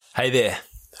Hey there.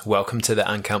 Welcome to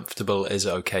the Uncomfortable is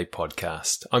Okay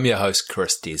podcast. I'm your host,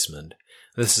 Chris Desmond.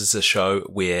 This is a show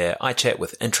where I chat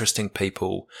with interesting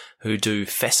people who do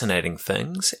fascinating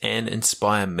things and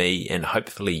inspire me and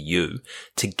hopefully you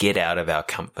to get out of our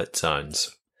comfort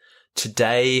zones.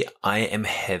 Today, I am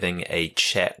having a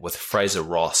chat with Fraser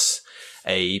Ross,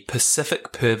 a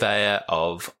Pacific purveyor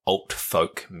of alt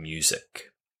folk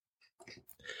music.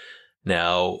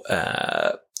 Now,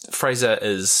 Fraser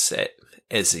is,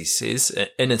 as he says,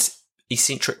 an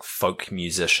eccentric folk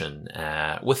musician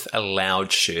with a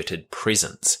loud-shirted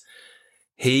presence.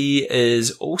 He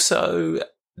is also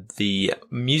the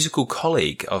musical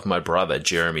colleague of my brother,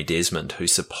 Jeremy Desmond, who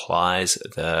supplies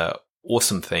the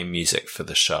awesome theme music for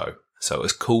the show. So it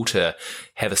was cool to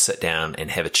have a sit down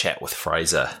and have a chat with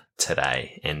Fraser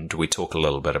today. And we talk a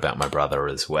little bit about my brother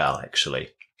as well, actually.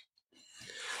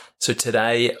 So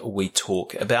today we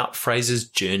talk about Fraser's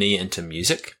journey into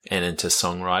music and into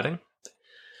songwriting.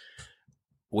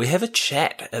 We have a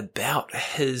chat about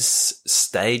his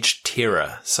stage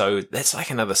terror. So that's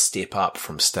like another step up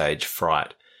from stage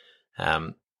fright.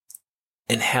 And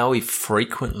how he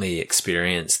frequently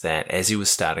experienced that as he was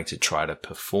starting to try to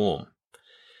perform.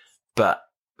 But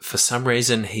for some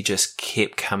reason, he just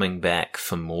kept coming back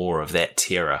for more of that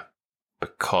terror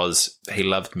because he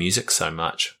loved music so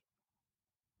much.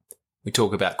 We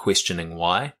talk about questioning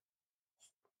why.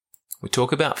 We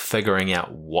talk about figuring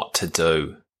out what to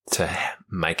do to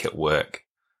make it work.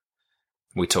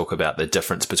 We talk about the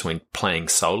difference between playing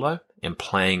solo and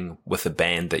playing with a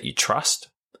band that you trust.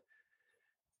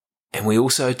 And we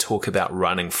also talk about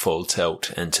running full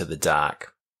tilt into the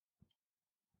dark.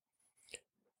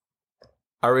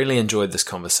 I really enjoyed this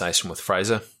conversation with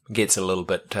Fraser. It gets a little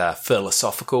bit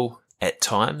philosophical at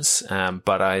times,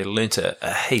 but I learnt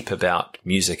a heap about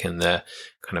music and the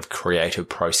kind of creative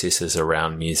processes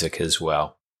around music as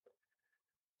well.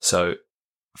 So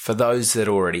for those that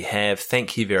already have,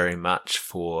 thank you very much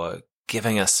for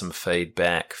giving us some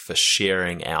feedback, for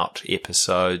sharing out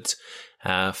episodes,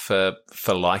 for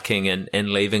liking and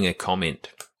leaving a comment.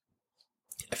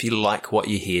 If you like what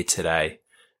you hear today,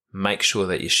 make sure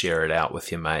that you share it out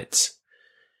with your mates.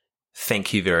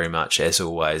 Thank you very much, as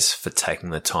always, for taking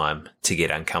the time to get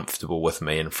uncomfortable with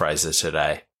me and Fraser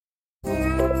today.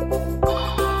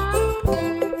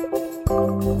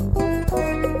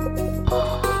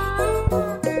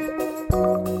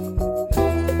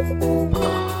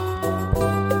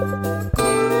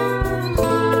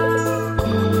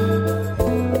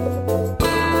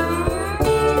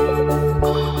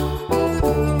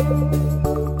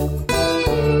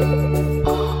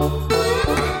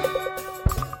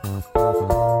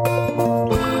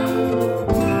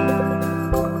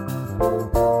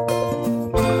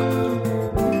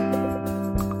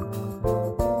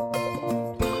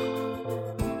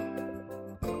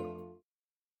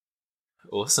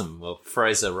 Awesome. Well,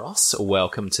 Fraser Ross,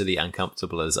 welcome to the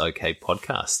Uncomfortable is Okay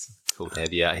podcast. Cool to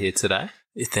have you out here today.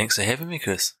 Yeah, thanks for having me,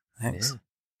 Chris. Thanks. Yeah.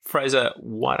 Fraser,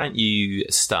 why don't you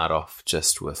start off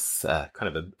just with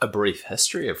kind of a brief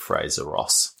history of Fraser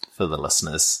Ross for the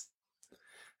listeners?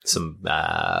 Some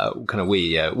kind of where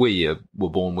you were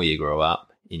born, where you grew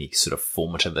up, any sort of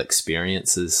formative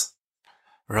experiences.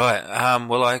 Right.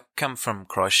 Well, I come from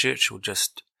Christchurch, or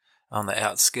just on the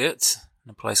outskirts,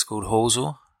 in a place called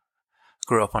Halswell.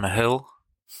 Grew up on a hill,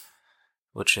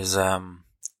 which is an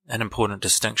important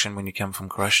distinction when you come from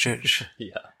Christchurch.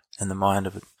 Yeah. In the mind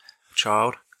of a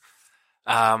child.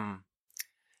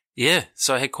 Yeah,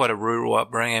 so I had quite a rural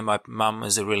upbringing. My mum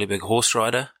is a really big horse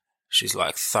rider. She's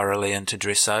like thoroughly into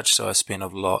dressage, so I spent a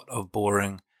lot of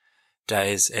boring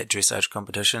days at dressage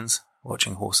competitions,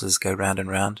 watching horses go round and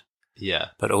round. Yeah.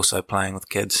 But also playing with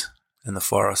kids in the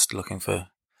forest, looking for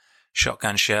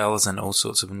shotgun shells and all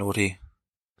sorts of naughty,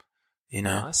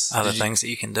 nice. other things that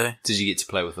you can do. Did you get to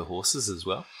play with the horses as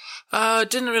well? It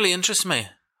didn't really interest me.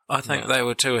 I think they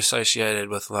were too associated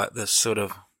with like this sort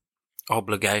of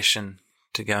obligation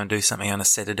to go and do something on a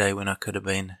Saturday when I could have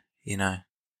been,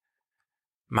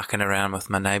 mucking around with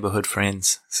my neighbourhood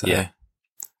friends. So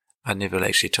I never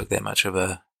actually took that much of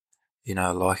a,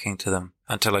 liking to them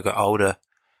until I got older.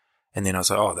 And then I was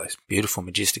like, oh, those beautiful,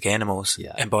 majestic animals.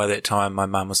 Yeah. And by that time, my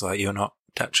mum was like, you're not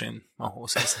touching my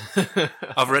horses.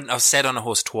 I've sat on a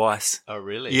horse twice. Oh,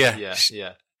 really? Yeah.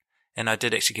 Yeah. And I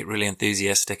did actually get really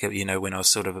enthusiastic, when I was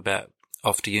sort of about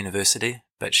off to university,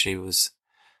 but she was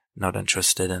not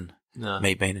interested in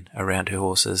me being around her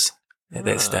horses at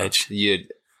that stage.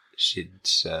 She'd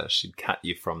cut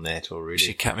you from that already.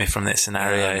 She cut me from that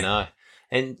scenario. No.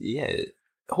 And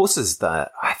horses, I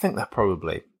think they're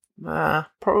probably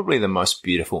the most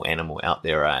beautiful animal out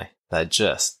there, eh? They're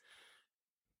just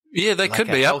Yeah, they could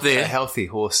be up there. A healthy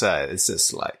horse is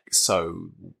just like so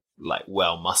like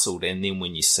well muscled, and then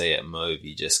when you see it move,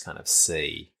 you just kind of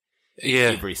see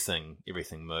everything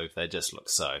move. They just look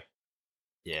so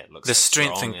it looks the so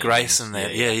strength and grace in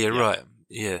that. Yeah, right.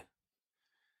 Yeah.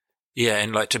 Yeah,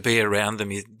 and like to be around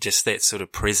them, just that sort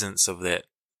of presence of that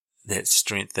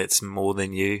strength that's more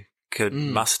than you could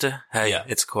muster. Hey,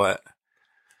 it's quite,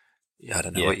 I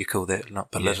don't know what you call that,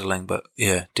 not belittling, but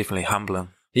definitely humbling.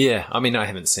 Yeah, I mean, I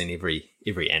haven't seen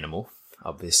every animal,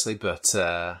 obviously, but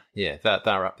they're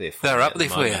up there for They're up there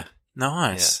for you.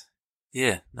 Nice.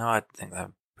 Yeah, no, I think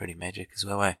they're pretty magic as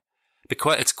well, eh?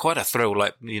 But it's quite a thrill,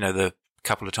 like, the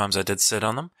couple of times I did sit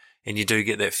on them, and you do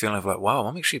get that feeling of like, wow,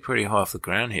 I'm actually pretty high off the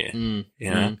ground here,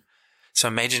 you know? So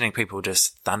imagining people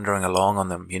just thundering along on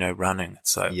them, running.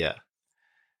 So,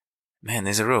 man,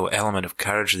 there's a real element of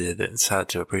courage there that's hard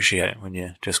to appreciate when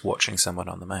you're just watching someone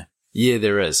on the mane. Yeah,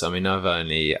 there is. I mean,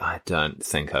 I don't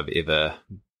think I've ever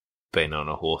been on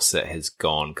a horse that has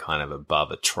gone kind of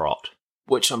above a trot,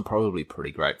 which I'm probably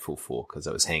pretty grateful for because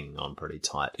I was hanging on pretty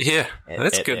tight. Yeah,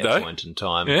 that's good at though. That point in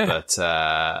time. Yeah. But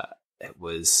it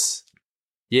was,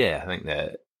 I think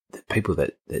that the people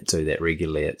that do that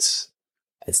regularly, it's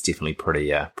definitely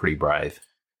pretty brave.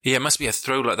 Yeah, it must be a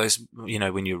thrill like those,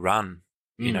 when you run,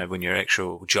 when you're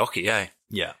actual jockey, eh?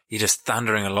 Yeah. You're just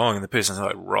thundering along and the person's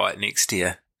like right next to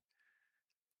you.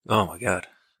 Oh my God.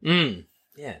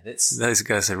 Yeah, those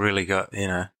guys have really got,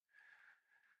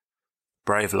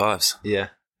 brave lives. Yeah.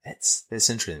 That's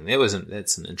interesting.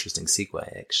 That's an interesting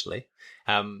segue actually.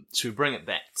 Should we bring it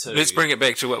back to? Let's bring it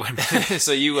back to what we.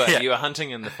 So you were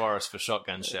hunting in the forest for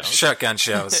shotgun shells. Shotgun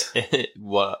shells.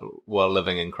 while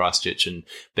living in Christchurch and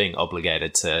being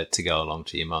obligated to go along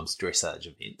to your mum's dressage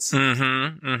events.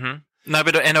 No,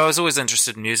 and I was always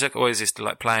interested in music. Always used to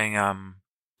like playing. I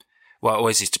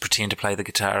always used to pretend to play the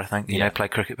guitar. I think play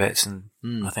cricket bats, and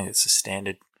I think it's a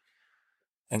standard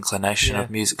inclination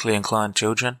of musically inclined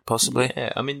children, possibly.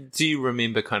 Yeah, I mean, do you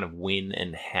remember kind of when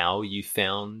and how you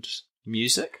found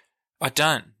music? I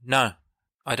don't. No,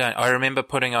 I don't. I remember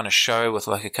putting on a show with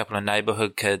like a couple of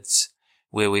neighbourhood kids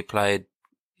where we played,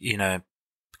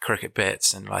 cricket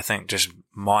bats, and I think just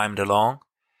mimed along,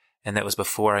 and that was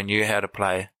before I knew how to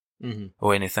play.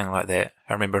 Or anything like that.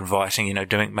 I remember inviting,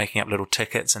 making up little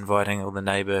tickets, inviting all the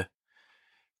neighbourhood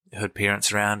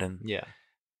parents around and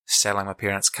selling my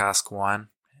parents cask wine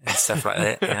and stuff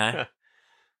like that,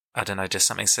 I don't know, just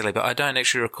something silly. But I don't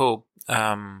actually recall,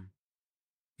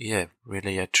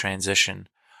 really a transition.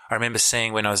 I remember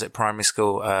seeing when I was at primary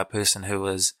school a person who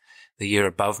was the year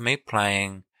above me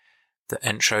playing the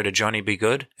intro to Johnny Be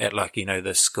Good at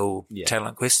the school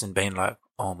talent quest and being like,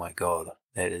 oh my God,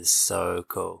 that is so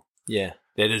cool. Yeah,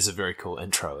 that is a very cool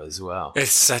intro as well.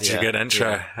 It's such a good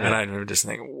intro. And I remember just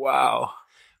thinking, wow.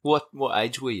 What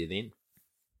age were you then?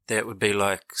 That would be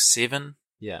like 7.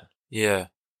 Yeah. Yeah.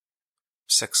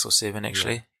 6 or 7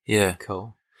 actually. Yeah.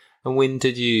 Cool. And when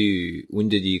did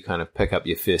you kind of pick up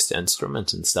your first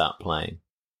instrument and start playing?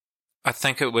 I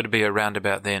think it would be around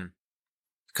about then.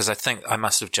 Because I think I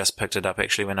must have just picked it up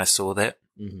actually when I saw that.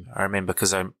 I remember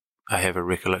because I have a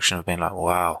recollection of being like,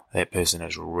 wow, that person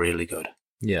is really good.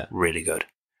 Yeah. Really good.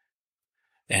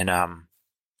 And,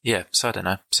 so I don't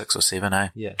know, 6 or 7, eh?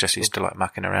 Yeah. Just used to like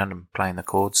mucking around and playing the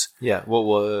chords. Yeah. What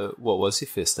was your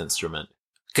first instrument?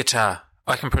 Guitar.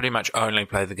 I can pretty much only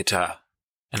play the guitar,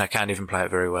 and I can't even play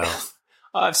it very well.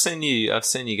 I've seen you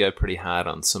go pretty hard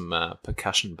on some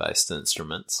percussion-based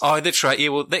instruments. Oh, that's right. Yeah,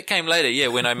 well, that came later. Yeah,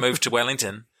 when I moved to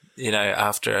Wellington,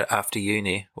 after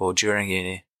uni or during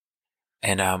uni,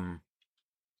 and I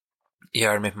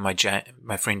remember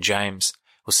my friend James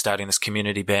was starting this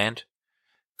community band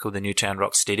called the Newtown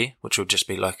Rocksteady, which would just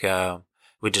be like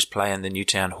we'd just play in the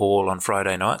Newtown Hall on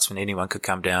Friday nights when anyone could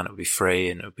come down. It would be free,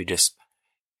 and it would be just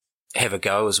have a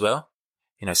go as well.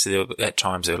 So at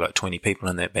times there were like 20 people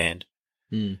in that band.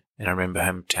 And I remember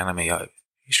him telling me, "Oh,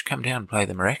 you should come down and play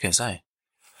the maracas, eh?"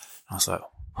 I was like,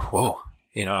 "Whoa!"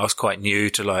 I was quite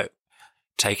new to like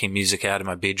taking music out of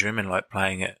my bedroom and like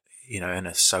playing it, in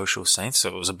a social sense. So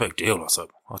it was a big deal. I was like,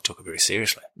 I took it very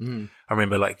seriously. I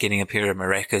remember like getting a pair of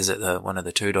maracas at one of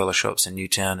the $2 shops in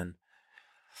Newtown and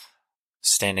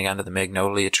standing under the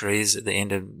magnolia trees at the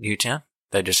end of Newtown.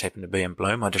 They just happened to be in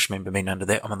bloom. I just remember being under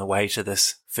that. I'm on the way to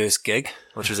this first gig,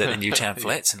 which was at the Newtown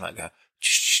Flats, and like go,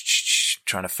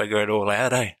 trying to figure it all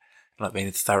out, eh? Like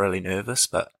being thoroughly nervous,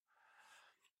 but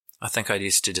I think I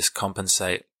used to just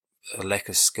compensate a lack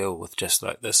of skill with just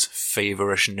like this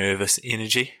feverish, nervous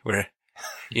energy where,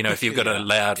 if you've got a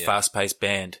loud, fast-paced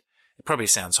band, it probably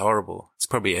sounds horrible. It's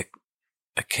probably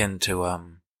akin to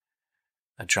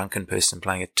a drunken person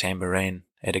playing a tambourine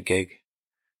at a gig,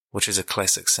 which is a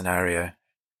classic scenario.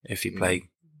 if you play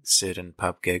certain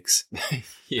pub gigs.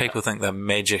 Yeah. People think they're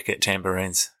magic at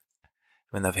tambourines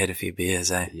when they've had a few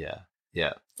beers, eh?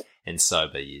 Yeah. And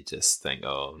sober, you just think,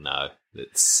 oh no,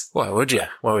 it's... Why would you?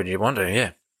 Why would you want to?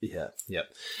 Yeah. Yeah.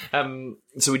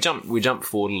 So we jump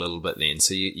forward a little bit then.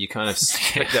 So you kind of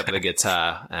picked up the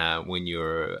guitar when you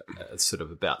were sort of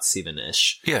about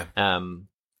 7-ish. Yeah. And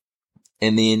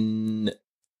then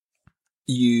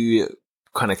you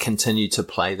kind of continued to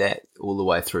play that all the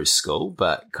way through school,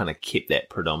 but kind of kept that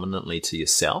predominantly to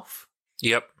yourself.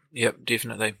 Yep,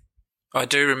 definitely. I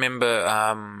do remember.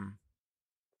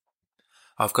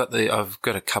 I've got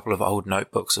a couple of old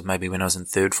notebooks of maybe when I was in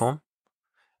third form,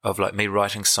 of like me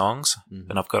writing songs,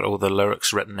 and I've got all the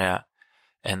lyrics written out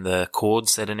and the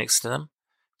chords that are next to them.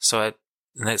 So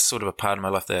and that's sort of a part of my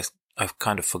life that I've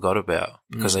kind of forgot about,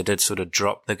 because I did sort of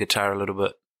drop the guitar a little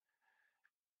bit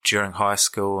during high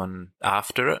school and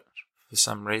after it for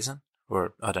some reason,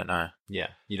 or I don't know. Yeah,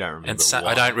 you don't remember. And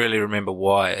why. I don't really remember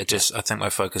why. I think my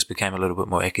focus became a little bit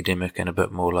more academic and a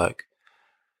bit more like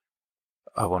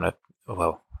I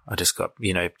just got,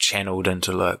 channeled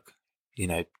into like,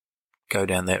 go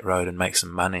down that road and make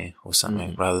some money or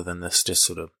something, rather than this just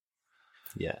sort of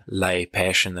lay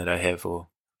passion that I have, or,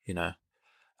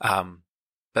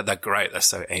 but they're great. They're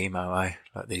so emo, eh?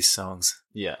 Like these songs.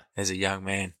 Yeah. As a young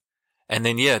man. And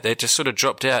then, they just sort of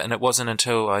dropped out, and it wasn't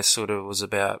until I sort of was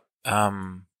about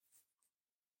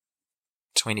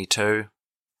 22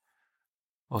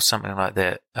 or something like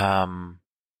that,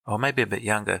 or maybe a bit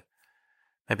younger,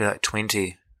 maybe like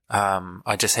 20.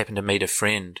 I just happened to meet a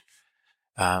friend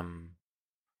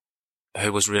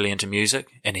who was really into music,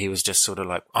 and he was just sort of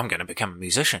like, I'm going to become a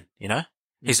musician,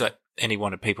 He's like, and he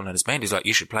wanted people in his band. He's like,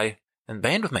 you should play in the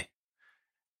band with me.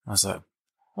 I was like,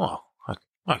 well,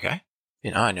 okay.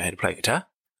 I know how to play guitar,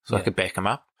 so I could back him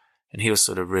up. And he was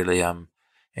sort of really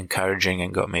encouraging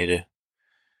and got me to,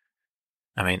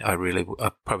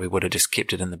 I probably would have just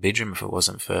kept it in the bedroom if it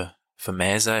wasn't for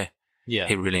Maz, eh? Yeah.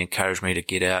 He really encouraged me to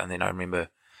get out. And then I remember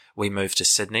we moved to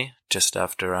Sydney just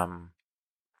after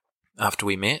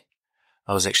we met.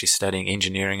 I was actually studying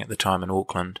engineering at the time in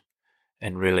Auckland,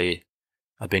 and really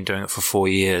I'd been doing it for 4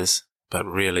 years, but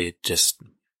really just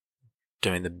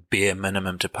doing the bare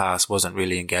minimum to pass, wasn't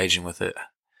really engaging with it,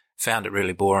 found it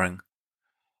really boring,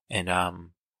 and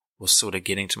was sort of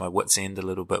getting to my wit's end a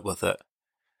little bit with it.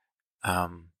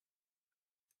 And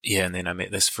then I met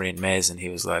this friend Maz, and he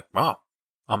was like, oh,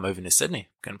 I'm moving to Sydney,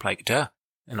 going to play guitar.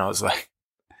 And I was like,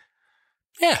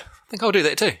 yeah, I think I'll do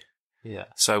that too. Yeah.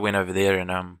 So I went over there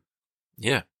and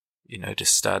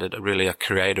just started a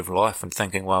creative life, and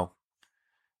thinking, well,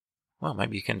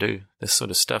 maybe you can do this sort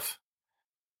of stuff.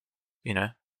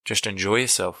 Just enjoy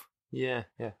yourself. Yeah.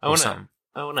 I want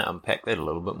to unpack that a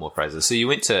little bit more, Fraser. So you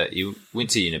went to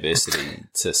university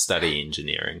to study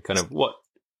engineering. Kind of what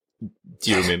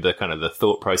do you remember? Kind of the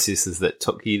thought processes that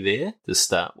took you there to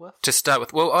start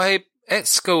with? Well, at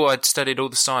school I'd studied all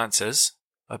the sciences.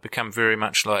 I'd become very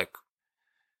much like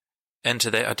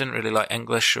into that. I didn't really like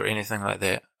English or anything like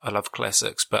that. I love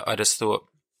classics, but I just thought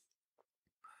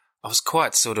I was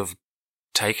quite sort of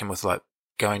taken with like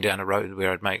going down a road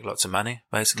where I'd make lots of money,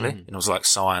 basically. And it was like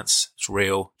science. It's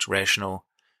real. It's rational.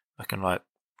 I can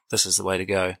this is the way to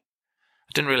go. I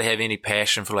didn't really have any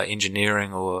passion for like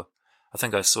engineering, or I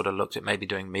think I sort of looked at maybe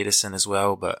doing medicine as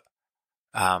well, but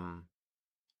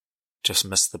just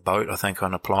missed the boat, I think,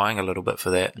 on applying a little bit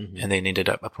for that, and then ended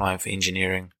up applying for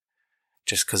engineering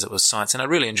just because it was science. And I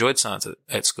really enjoyed science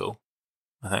at school.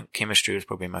 I think chemistry was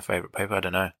probably my favourite paper. I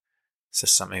don't know. It's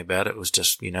just something about it. It was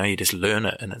just, you just learn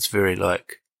it, and it's very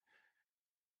like,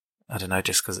 I don't know,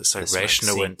 just because it's so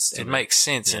rational and it makes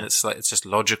sense, and it's like, it's just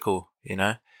logical,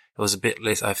 It was a bit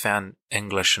less, I found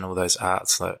English and all those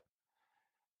arts like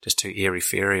just too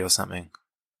airy-fairy or something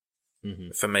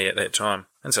for me at that time.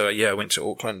 And so, I went to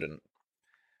Auckland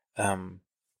and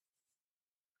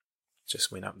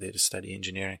just went up there to study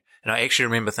engineering. And I actually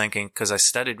remember thinking, because I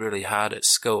studied really hard at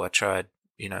school, I tried,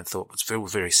 and thought it's very,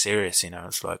 very serious,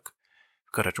 it's like,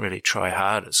 got to really try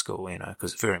hard at school,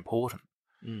 because it's very important.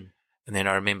 And then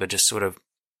I remember just sort of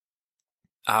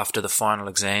after the final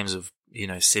exams of,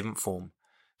 7th form,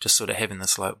 just sort of having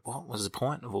this like, what was the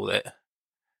point of all that?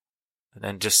 And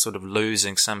then just sort of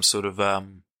losing some sort of, I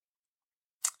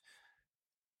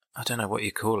don't know what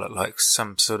you call it, like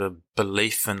some sort of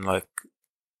belief in like,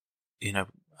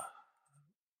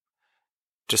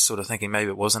 just sort of thinking maybe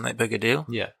it wasn't that big a deal,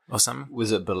 or something.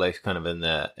 Was it belief kind of in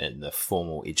the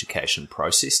formal education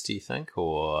process, do you think,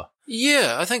 or?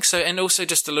 Yeah, I think so, and also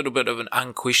just a little bit of an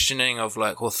unquestioning of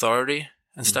like authority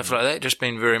and stuff like that. Just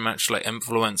being very much like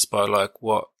influenced by like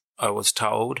what I was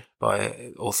told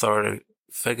by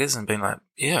figures and being like,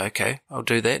 yeah, okay, I'll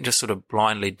do that. And just sort of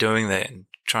blindly doing that and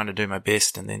trying to do my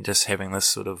best, and then just having this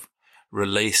sort of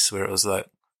release where it was like,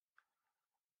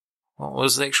 what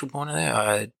was the actual point of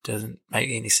that? It doesn't make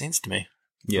any sense to me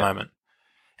at the moment.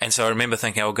 And so I remember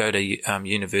thinking I'll go to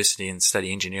university and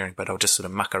study engineering, but I'll just sort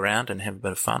of muck around and have a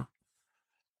bit of fun.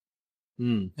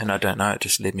 And I don't know, it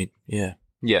just led me, Yeah.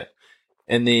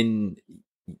 And then,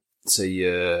 so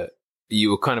you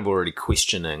were kind of already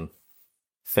questioning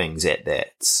things at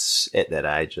that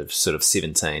age of sort of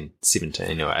 17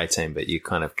 or 18, but you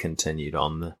kind of continued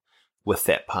on with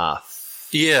that path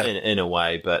in a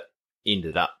way, but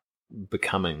ended up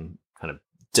becoming kind of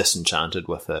disenchanted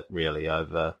with it really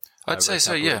over I'd say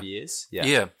so, yeah. Years.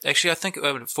 Yeah. Actually, I think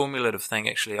a formulative thing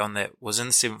actually on that was in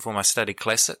the seventh form I studied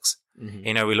classics. Mm-hmm.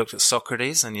 You know, we looked at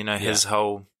Socrates and, you know, his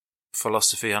whole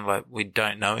philosophy on like, we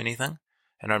don't know anything.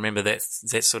 And I remember that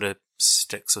sort of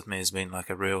sticks with me as being like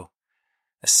a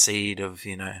seed of,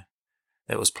 you know,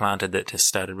 that was planted that just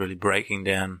started really breaking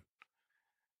down,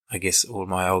 I guess, all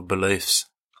my old beliefs.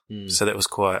 So that was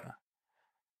quite,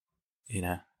 you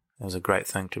know, it was a great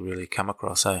thing to really come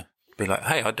across, Be like,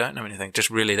 hey, I don't know anything. Just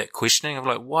really that questioning of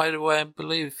like, why do I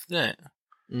believe that?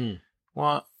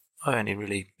 Why? I only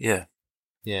really,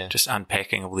 just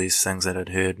unpacking all these things that I'd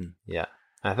heard. And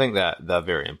I think that they're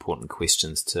very important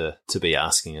questions to be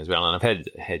asking as well. And I've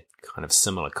had kind of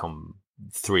similar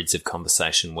threads of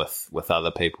conversation with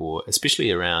other people,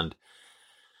 especially around,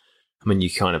 I mean, you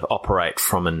kind of operate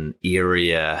from an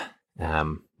area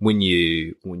when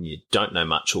you don't know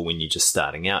much, or when you're just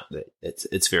starting out,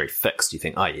 it's very fixed. You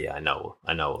think, oh yeah, I know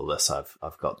all this.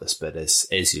 I've got this. But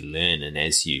as you learn and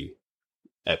as you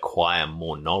acquire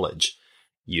more knowledge,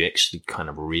 you actually kind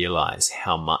of realize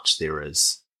how much there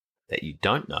is that you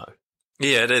don't know.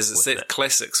 Yeah, it is. It's that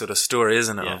classic sort of story,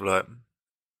 isn't it? Of like,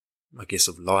 I guess,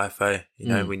 of life, eh? You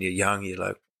know, when you're young, you're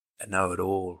like, I know it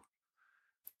all.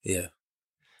 Yeah.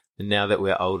 And now that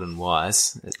we're old and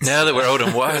wise,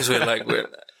 we're like,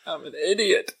 I'm an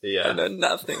idiot. Yeah. I know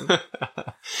nothing.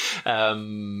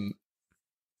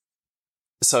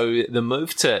 So the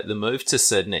move to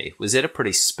Sydney, was that a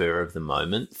pretty spur of the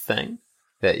moment thing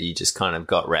that you just kind of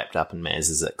got wrapped up in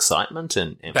Maz's excitement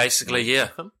and basically, yeah.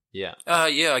 Yeah.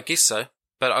 Yeah, I guess so.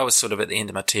 But I was sort of at the end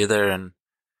of my tether, and,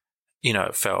 you know,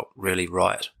 it felt really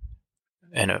right.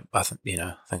 And I think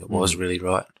it was really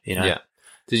right, you know. Yeah.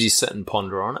 Did you sit and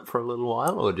ponder on it for a little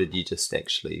while, or did you just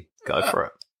actually go for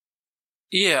it?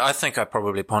 Yeah, I think I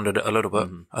probably pondered it a little bit.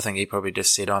 Mm-hmm. I think he probably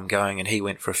just said, I'm going, and he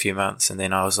went for a few months, and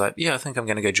then I was like, yeah, I think I'm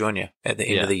going to go join you at the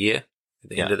end of the year. At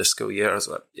the end of the school year, I was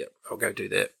like, yeah, I'll go do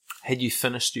that. Had you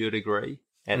finished your degree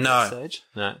at that stage?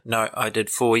 No, I did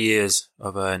 4 years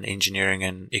of an engineering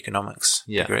and economics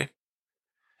degree.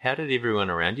 How did everyone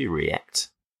around you react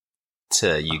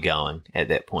to you going at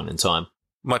that point in time?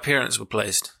 My parents were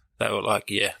pleased. They were like,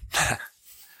 yeah,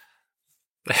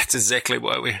 that's exactly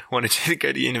why we wanted you to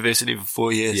go to university for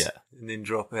 4 years and then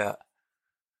drop out.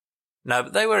 No,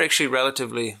 but they were actually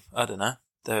relatively, I don't know,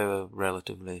 they were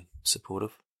relatively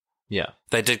supportive. Yeah.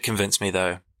 They did convince me,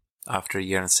 though, after a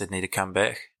year in Sydney to come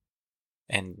back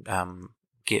and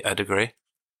get a degree.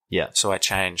 Yeah. So I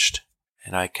changed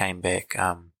and I came back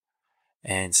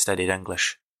and studied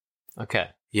English. Okay.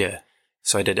 Yeah.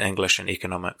 So I did English and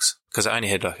economics because I only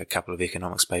had like a couple of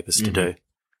economics papers to do.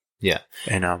 Yeah.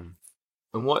 And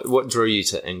what drew you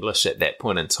to English at that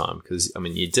point in time? Because I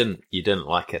mean, you didn't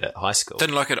like it at high school.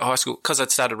 Didn't like it at high school because I'd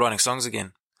started writing songs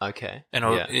again. Okay. And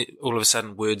all of a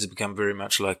sudden, words had become very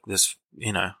much like this.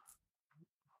 You know,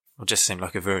 it just seemed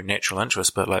like a very natural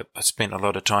interest. But like, I spent a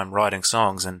lot of time writing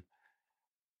songs, and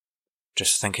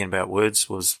just thinking about words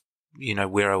was, you know,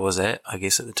 where I was at, I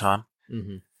guess, at the time.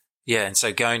 Mm-hmm. Yeah, and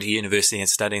so going to university and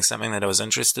studying something that I was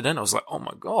interested in, I was like, oh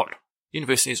my God,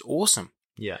 university is awesome.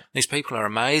 Yeah. These people are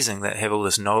amazing that have all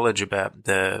this knowledge about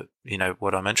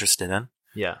what I'm interested in.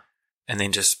 Yeah. And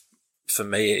then just for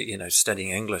me, you know,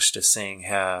 studying English, just seeing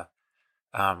how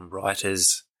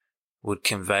writers would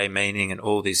convey meaning in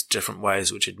all these different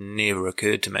ways, which had never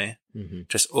occurred to me. Mm-hmm.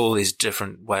 Just all these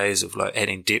different ways of like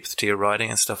adding depth to your writing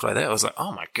and stuff like that. I was like,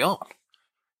 oh my God.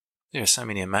 There are so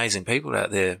many amazing people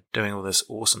out there doing all this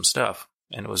awesome stuff.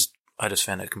 And I just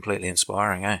found it completely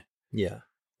inspiring, eh? Yeah.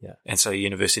 Yeah. And so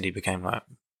university became like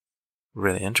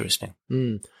really interesting.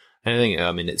 And I think,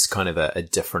 I mean, it's kind of a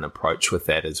different approach with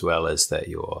that as well, as that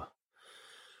you're,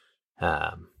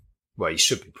 you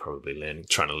should be probably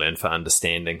trying to learn for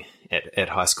understanding at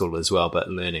high school as well, but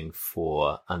learning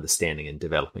for understanding and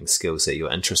developing skills that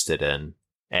you're interested in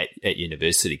at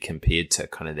university compared to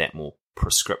kind of that more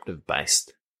prescriptive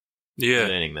based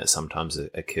learning that sometimes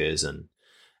occurs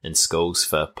in schools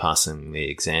for passing the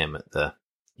exam at the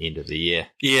end of the year.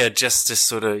 Yeah, just to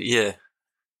sort of,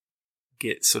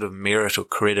 get sort of merit or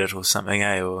credit or something,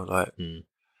 or like,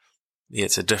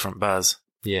 it's a different buzz.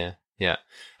 Yeah.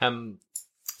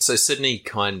 So Sydney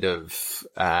kind of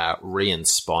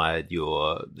re-inspired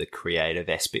the creative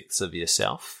aspects of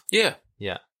yourself. Yeah.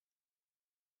 Yeah.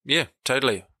 Yeah,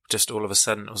 totally. Just all of a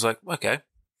sudden it was like, okay,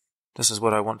 this is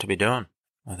what I want to be doing,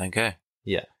 I think,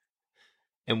 Yeah.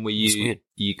 And were you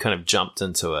kind of jumped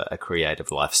into a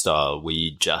creative lifestyle? Were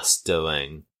you just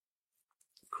doing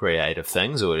creative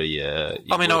things, or I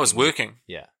was working.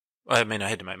 Yeah. I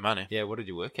had to make money. Yeah, what did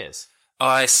you work as?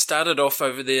 I started off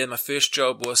over there. My first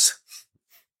job was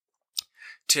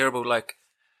terrible, like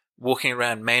walking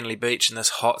around Manly Beach in this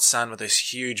hot sun with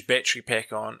this huge battery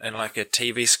pack on and like a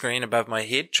TV screen above my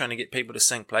head trying to get people to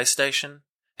sing PlayStation.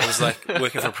 It was like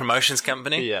working for a promotions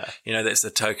company. Yeah. That's the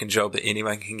token job that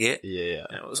anyone can get. Yeah.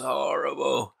 And it was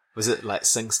horrible. Was it like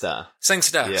SingStar?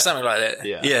 SingStar, something like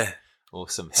that. Yeah.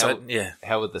 Awesome.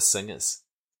 How were the singers?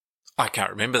 I can't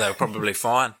remember. They were probably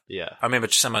fine. Yeah. I remember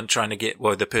someone trying to get,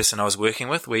 the person I was working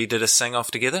with, we did a sing-off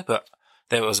together, but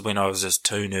that was when I was just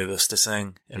too nervous to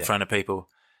sing in front of people.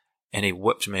 And he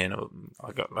whipped me and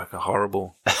I got like a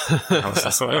horrible... I was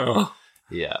just like, oh.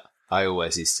 Yeah. I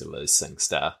always used to lose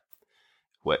SingStar,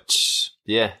 which,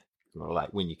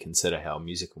 like when you consider how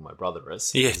musical my brother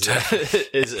is. Yeah,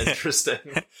 is interesting.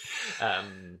 He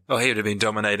would have been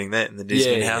dominating that in the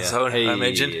Desmond household, I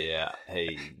imagine. Yeah,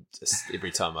 he just,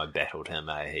 every time I battled him,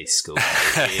 he schooled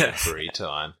me every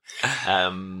time.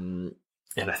 And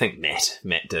I think Matt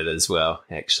did as well,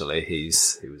 actually. He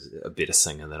was a better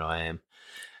singer than I am.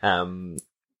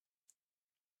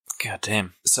 God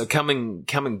damn. So coming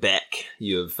back,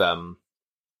 you've kind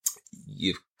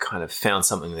of found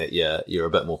something that you're a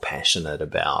bit more passionate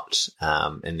about,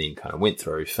 and then kind of went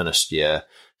through, finished your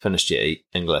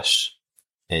English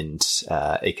and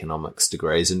economics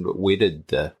degrees. And where did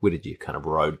your kind of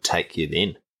road take you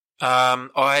then?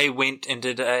 I went and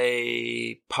did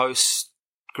a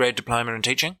post-grad diploma in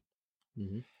teaching.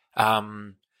 Mm-hmm.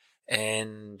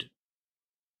 And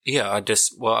I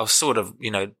was sort of,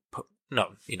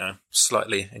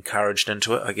 slightly encouraged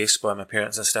into it, I guess, by my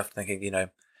parents and stuff, thinking, you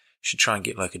should try and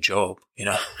get like a job,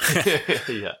 Yeah.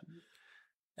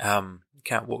 You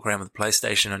can't walk around with a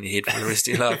PlayStation on your head for the rest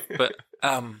of your life. But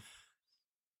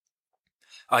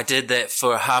I did that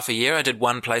for half a year. I did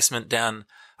one placement down.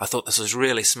 I thought this was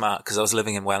really smart because I was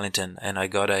living in Wellington and I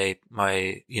got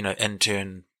my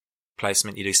intern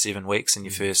placement. You do 7 weeks in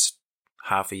your first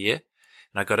half a year.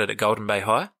 And I got it at Golden Bay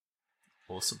High.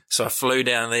 Awesome. So I flew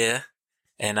down there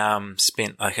and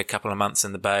spent like a couple of months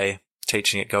in the Bay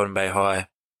teaching at Golden Bay High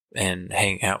and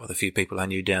hanging out with a few people I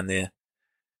knew down there.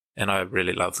 And I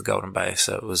really loved the Golden Bay,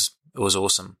 so it was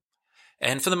awesome.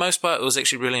 And for the most part, it was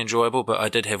actually really enjoyable, but I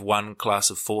did have one class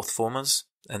of fourth formers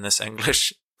in this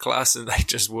English class, and they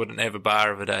just wouldn't have a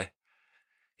bar of a day.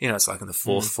 It's like in the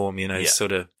fourth form,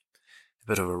 sort of a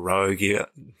bit of a rogue. You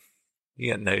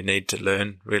got no need to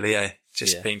learn, really,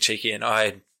 just being cheeky. And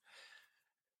I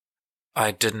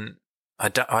don't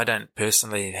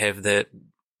personally have that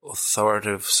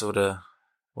authoritative sort of,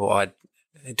 I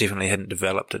definitely hadn't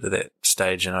developed it at that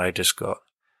stage, and I just got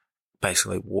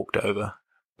basically walked over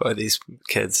by these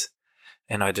kids.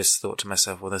 And I just thought to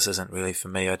myself, well, this isn't really for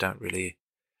me. I don't really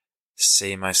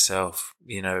see myself,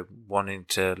 wanting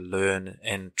to learn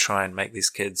and try and make these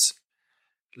kids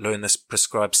learn this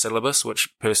prescribed syllabus,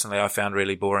 which personally I found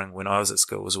really boring when I was at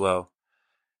school as well.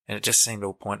 And it just seemed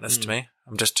all pointless to me.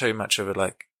 I'm just too much of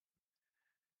a,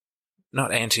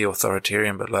 not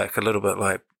anti-authoritarian, but a little bit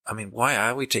why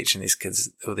are we teaching these kids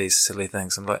all these silly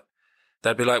things? I'm like,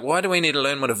 they'd be like, why do we need to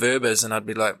learn what a verb is? And I'd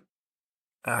be like,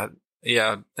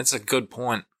 it's a good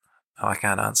point. I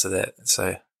can't answer that.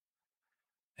 So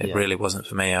it really wasn't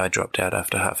for me. I dropped out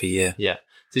after half a year. Yeah.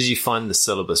 Did you find the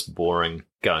syllabus boring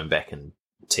going back and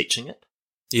teaching it?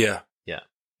 Yeah. Yeah.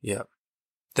 Yeah.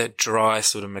 That dry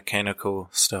sort of mechanical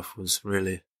stuff was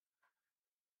really,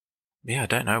 I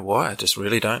don't know why. I just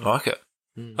really don't like it.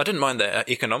 I didn't mind the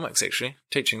economics, actually.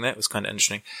 Teaching that was kind of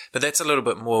interesting. But that's a little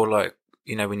bit more like,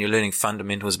 when you're learning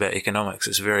fundamentals about economics,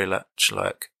 it's very much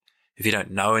like if you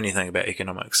don't know anything about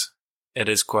economics, it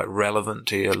is quite relevant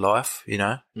to your life,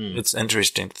 It's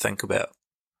interesting to think about,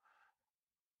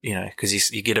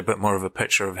 because you get a bit more of a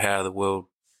picture of how the world,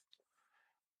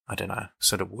 I don't know,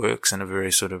 sort of works in a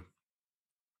very sort of,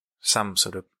 some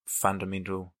sort of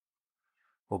fundamental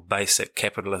or basic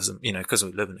capitalism, because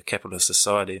we live in a capitalist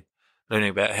society.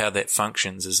 Learning about how that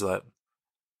functions is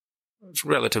it's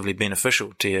relatively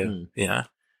beneficial to you,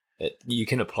 You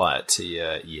can apply it to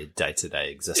your day-to-day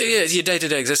existence. Yeah, your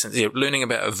day-to-day existence. Yeah, learning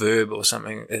about a verb or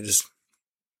something, it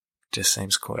just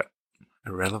seems quite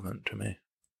irrelevant to me.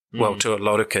 Well, to a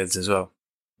lot of kids as well.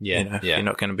 Yeah, you know, if you're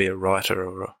not going to be a writer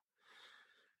or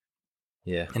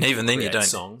and even then create you don't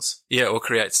songs. Yeah, or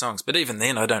create songs. But even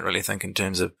then, I don't really think in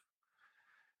terms of.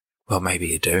 Well, maybe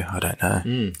you do. I don't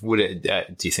know. Would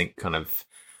it? Do you think kind of?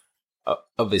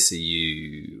 Obviously,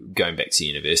 you going back to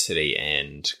university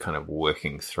and kind of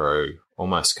working through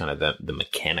almost kind of the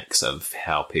mechanics of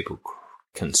how people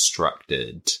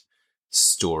constructed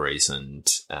stories and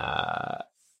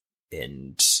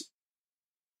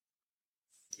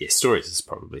stories is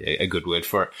probably a good word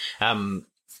for it.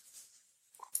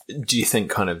 Do you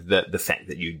think kind of the fact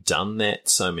that you've done that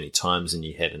so many times and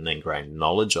you had an ingrained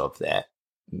knowledge of that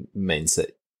means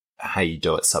that how you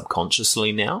do it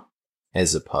subconsciously now,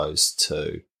 as opposed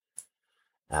to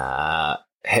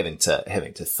having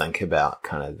to think about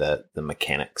kind of the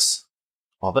mechanics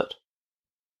of it?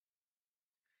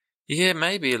 Yeah,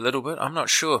 maybe a little bit. I'm not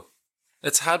sure.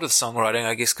 It's hard with songwriting,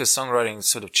 I guess, because songwriting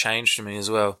sort of changed for me as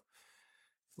well.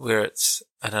 Where it's,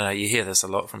 I don't know, you hear this a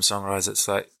lot from songwriters. It's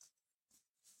like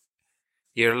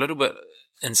you're a little bit,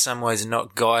 in some ways,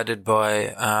 not guided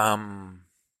by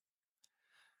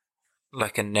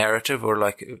like a narrative or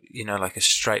like, you know, like a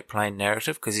straight plain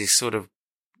narrative, because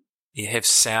you have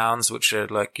sounds which are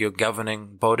like your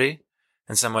governing body.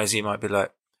 In some ways you might be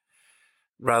like,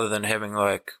 rather than having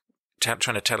like trying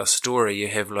to tell a story, you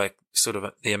have like sort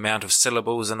of the amount of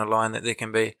syllables in a line that there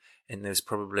can be, and there's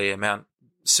probably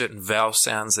certain vowel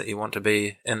sounds that you want to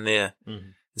be in there.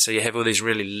 And so you have all these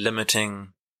really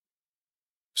limiting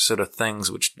sort of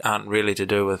things which aren't really to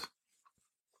do with,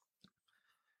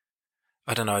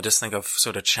 I don't know, I just think I've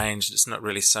sort of changed. It's not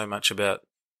really so much about,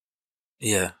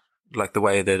 like the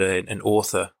way that an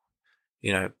author,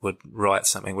 you know, would write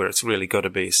something, where it's really got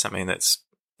to be something that's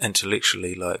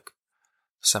intellectually like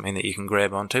something that you can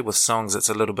grab onto. With songs, it's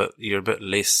you're a bit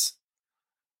less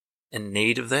in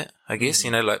need of that, I guess.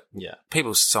 You know, like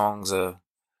people's songs are,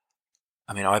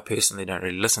 I mean, I personally don't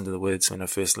really listen to the words when I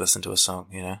first listen to a song,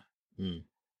 you know.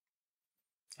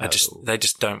 I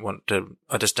just don't want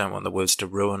the words to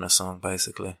ruin a song,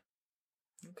 basically.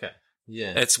 Okay.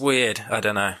 Yeah. It's weird. I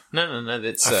don't know. No.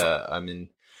 That's, I mean,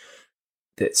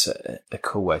 that's a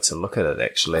cool way to look at it,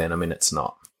 actually. And I mean, it's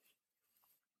not,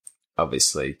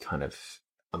 obviously kind of,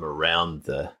 I'm around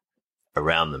the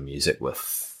music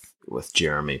with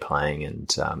Jeremy playing, and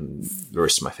the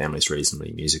rest of my family's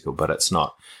reasonably musical, but it's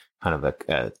not kind of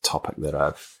a topic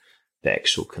that the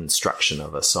actual construction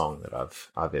of a song that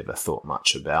I've ever thought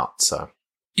much about. So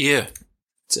yeah,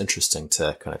 it's interesting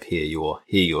to kind of hear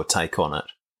your take on it.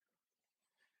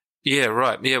 Yeah,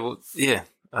 right. Yeah, well, yeah.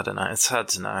 I don't know. It's hard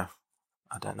to know.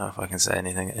 I don't know if I can say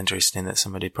anything interesting that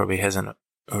somebody probably hasn't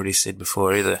already said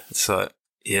before either. So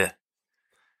yeah.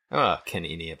 Oh, can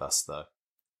any of us though?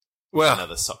 Well,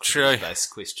 another Socrates-based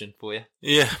question for you.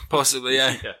 Yeah, possibly.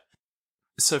 Yeah.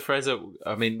 So Fraser,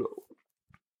 I mean,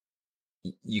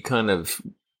 you kind of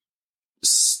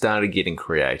started getting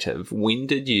creative. When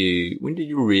did you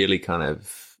really kind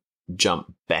of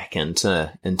jump back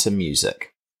into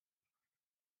music?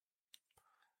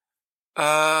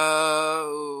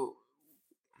 I'm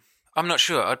not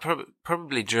sure. I'd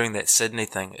probably during that Sydney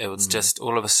thing. It was just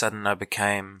all of a sudden I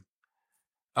became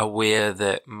aware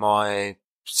that my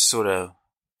sort of,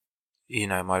 you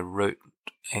know, my root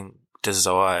and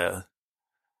desire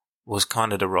was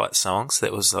kind of to write songs.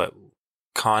 That was like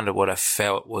kind of what I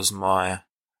felt was my,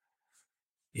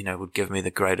 you know, would give me the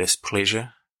greatest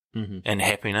pleasure and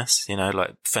happiness, you know,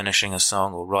 like finishing a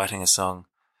song or writing a song.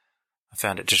 I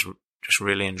found it just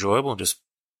really enjoyable,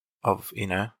 you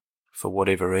know, for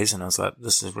whatever reason. I was like,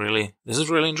 this is really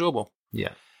enjoyable.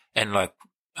 Yeah. And like,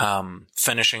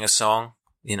 finishing a song,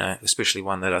 you know, especially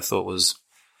one that I thought was,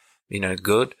 you know,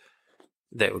 good,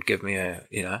 that would give me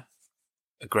a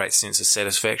great sense of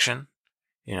satisfaction,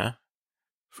 you know,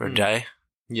 for a day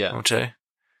or two.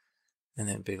 And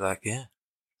then be like,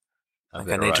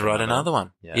 I need to write another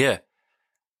one. Yeah. And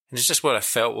it's just what I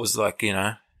felt was like, you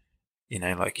know,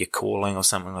 like your calling or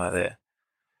something like that.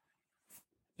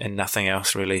 And nothing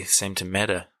else really seemed to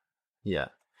matter. Yeah.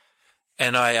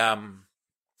 And I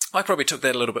probably took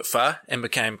that a little bit far and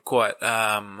became quite,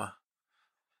 I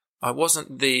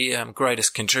wasn't the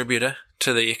greatest contributor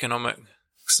to the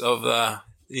economics of, the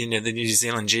New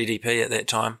Zealand GDP at that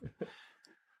time.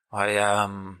 I,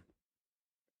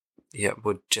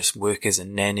 would just work as a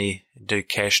nanny, do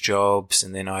cash jobs,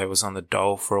 and then I was on the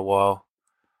dole for a while,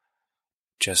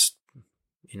 just,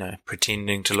 you know,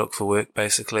 pretending to look for work,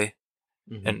 basically.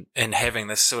 And having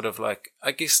this sort of like,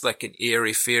 I guess like an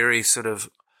airy-fairy sort of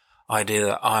idea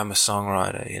that I'm a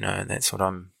songwriter, you know, and that's what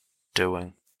I'm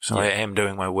doing. So I am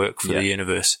doing my work for the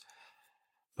universe.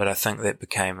 But I think that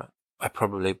became I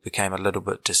probably became a little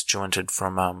bit disjointed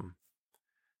from,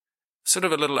 sort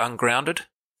of a little ungrounded,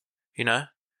 you know,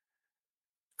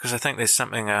 because I think there's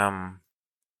something,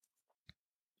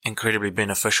 incredibly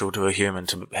beneficial to a human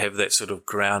to have that sort of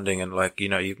grounding and like, you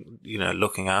know,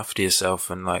 looking after yourself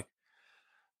and like,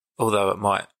 although it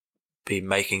might be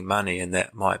making money and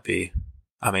that might be,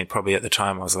 I mean, probably at the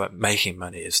time I was like, making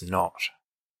money is not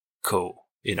cool,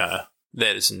 you know,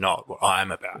 that is not what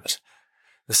I'm about.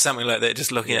 There's something like that,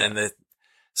 just looking at it in the,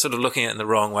 sort of looking at it in the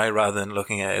wrong way rather than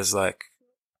looking at it as like,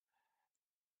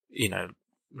 you know,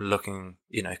 looking,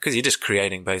 you know, because you're just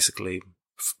creating basically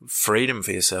freedom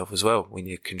for yourself as well when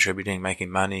you're contributing, making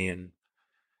money, and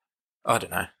I don't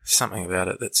know, something about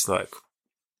it that's like,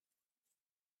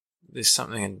 there's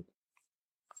something in,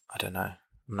 I don't know,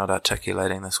 I'm not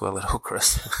articulating this well at all,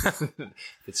 Chris.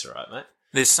 It's all right, mate.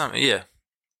 There's something, yeah,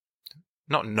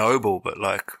 not noble, but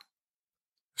like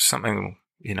something,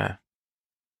 you know,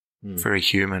 very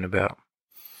human about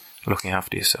looking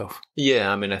after yourself.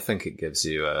 Yeah, I mean, I think it gives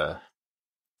you a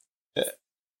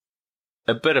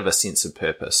bit of a sense of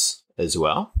purpose as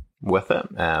well with it.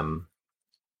 And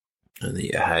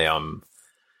hey, I'm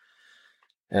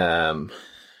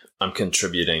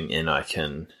contributing and I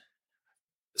can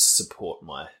support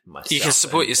myself. You can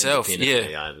support yourself,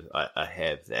 yeah. I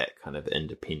have that kind of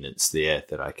independence there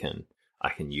that I can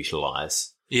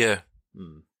utilize. Yeah,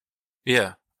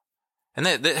 yeah, and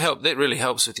that really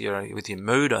helps with your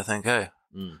mood, I think. I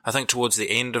think towards the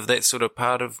end of that sort of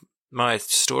part of my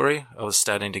story, I was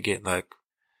starting to get like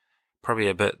probably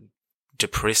a bit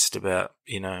depressed about,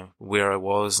 you know, where I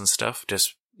was and stuff,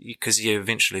 just because you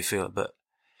eventually feel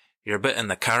you're a bit in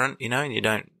the current, you know, and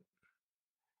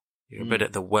you're a bit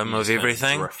at the whim of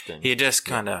everything. You're just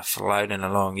kind of floating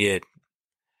along, yeah.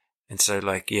 And so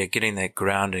like, yeah, getting that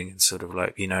grounding and sort of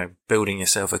like, you know, building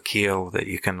yourself a keel that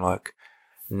you can like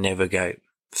navigate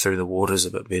through the waters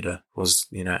a bit better was,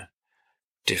 you know,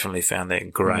 definitely found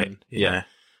that great. You know?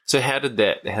 So how did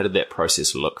that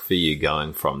process look for you,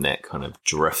 going from that kind of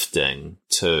drifting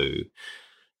to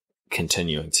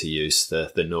continuing to use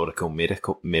the nautical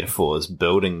metaphors,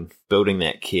 building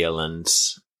that keel and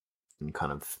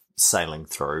kind of sailing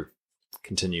through,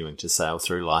 continuing to sail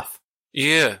through life?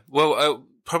 Yeah, well, I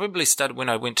probably started when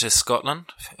I went to Scotland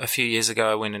a few years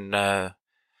ago.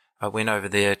 I went over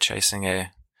there chasing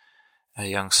a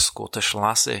young Scottish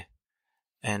lassie,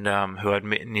 and who I'd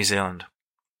met in New Zealand.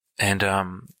 And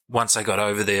once I got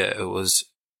over there, it was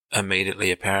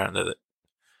immediately apparent that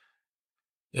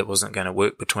it wasn't going to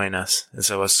work between us. And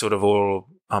so I was sort of all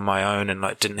on my own and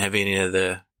like didn't have any of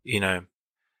the, you know,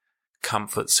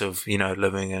 comforts of, you know,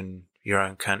 living in your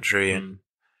own country and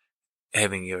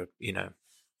having your, you know,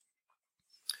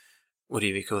 what do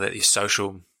you call that? Your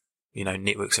social, you know,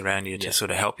 networks around you to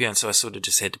sort of help you. And so I sort of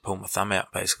just had to pull my thumb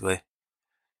out basically.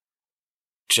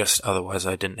 Just otherwise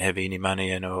I didn't have any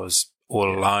money and I was all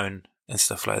alone and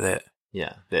stuff like that.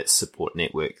 Yeah, that support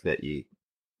network that you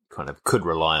kind of could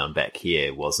rely on back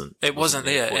here wasn't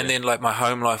there. And then like my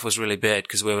home life was really bad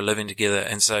because we were living together,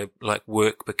 and so like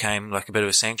work became like a bit of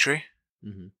a sanctuary,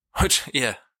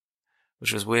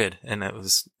 which was weird, and it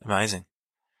was amazing.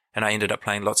 And I ended up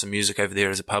playing lots of music over there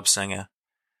as a pub singer,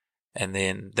 and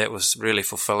then that was really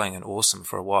fulfilling and awesome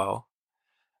for a while.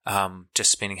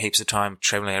 Just spending heaps of time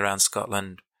traveling around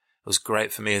Scotland. It was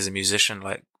great for me as a musician,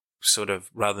 like sort of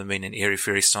rather than being an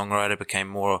airy-fairy songwriter, became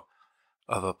more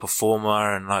of a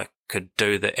performer and like could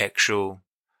do the actual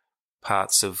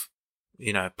parts of,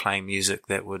 you know, playing music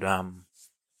that would, I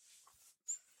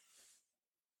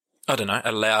don't know,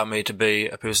 allow me to be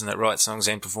a person that writes songs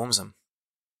and performs them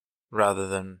rather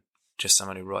than just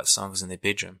someone who writes songs in their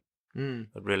bedroom. It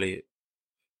really,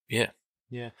 yeah.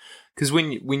 Yeah. Because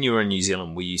when you were in New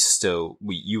Zealand, were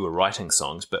you were writing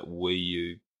songs, but were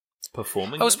you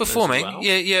performing? I was performing. Well?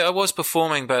 Yeah, I was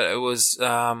performing, but it was,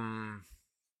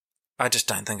 I just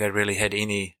don't think I really had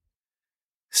any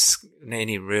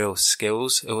real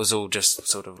skills. It was all just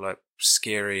sort of like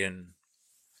scary and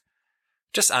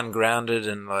just ungrounded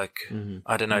and like,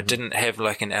 I don't know, didn't have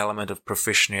like an element of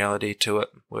professionality to it,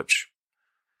 which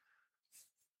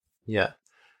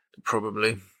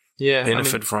probably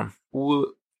benefit from.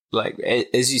 Like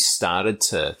as you started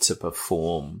to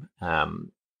perform,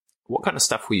 what kind of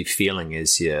stuff were you feeling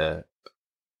as you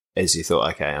thought,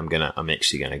 okay, I'm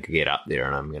actually gonna get up there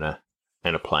and I'm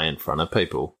gonna play in front of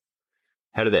people?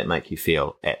 How did that make you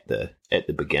feel at the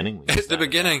beginning? At the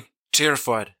beginning,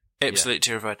 terrified, absolutely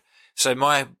terrified. So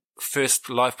my first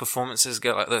live performances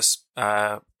go like this: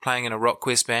 playing in a Rock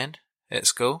Quest band at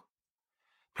school,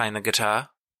 playing the guitar,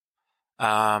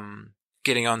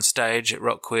 getting on stage at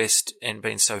Rock Quest and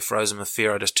being so frozen with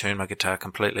fear, I just turned my guitar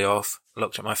completely off,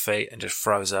 looked at my feet and just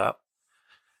froze up.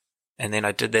 And then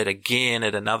I did that again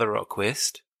at another Rock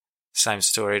Quest. Same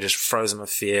story, just frozen with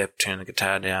fear, turn the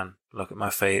guitar down, look at my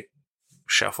feet,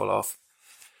 shuffle off.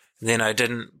 And then I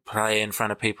didn't play in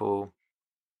front of people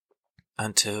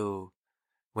until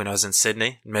when I was in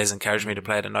Sydney. Maz encouraged me to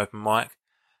play at an open mic.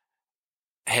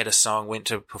 Had a song, went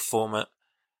to perform it,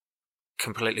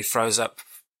 completely froze up.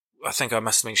 I think I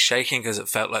must have been shaking because it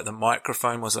felt like the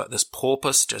microphone was like this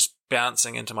porpoise just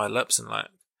bouncing into my lips, and like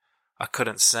I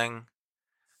couldn't sing.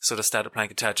 Sort of started playing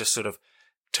guitar, just sort of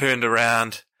turned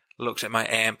around, looked at my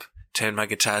amp, turned my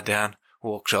guitar down,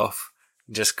 walked off,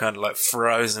 just kind of like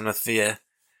frozen with fear.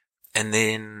 And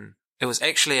then it was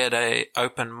actually at a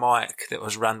open mic that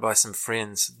was run by some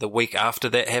friends the week after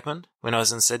that happened when I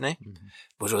was in Sydney,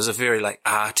 which was a very like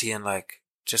arty and like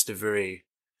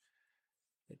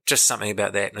just something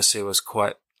about the atmosphere was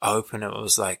quite open. It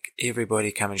was like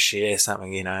everybody come and share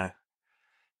something, you know.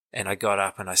 And I got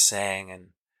up and I sang, and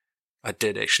I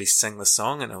did actually sing the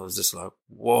song, and it was just like,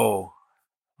 whoa,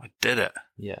 I did it.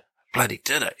 Yeah. Bloody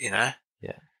did it, you know?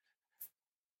 Yeah.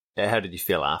 How did you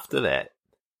feel after that?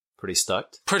 Pretty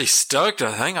stoked? Pretty stoked,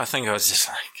 I think. I think I was just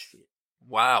like,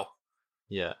 wow.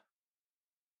 Yeah.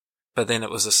 But then it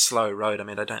was a slow road. I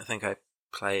mean, I don't think I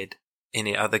played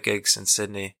any other gigs in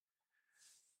Sydney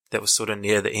that was sort of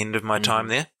near the end of my time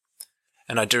there.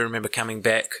 And I do remember coming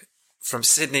back from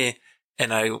Sydney,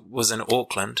 and I was in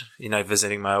Auckland, you know,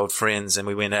 visiting my old friends, and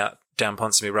we went out down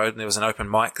Ponsonby Road, and there was an open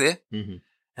mic there. Mm-hmm.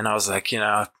 And I was like, you know,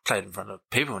 I've played in front of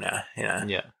people now, you know.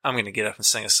 Yeah. I'm going to get up and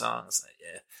sing a song. I was like,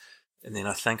 yeah. And then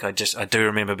I think I do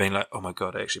remember being like, oh my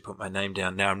God, I actually put my name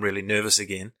down. Now I'm really nervous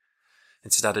again,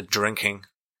 and started drinking,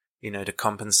 you know, to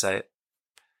compensate.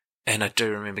 And I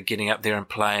do remember getting up there and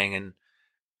playing, and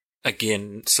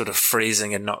again, sort of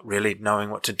freezing and not really knowing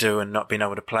what to do and not being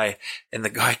able to play. And the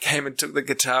guy came and took the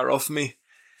guitar off me.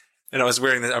 And I was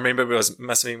wearing this, I remember must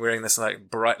have been wearing this like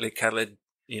brightly coloured,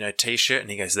 you know, t-shirt.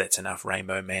 And he goes, that's enough,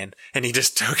 Rainbow Man. And he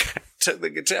just took the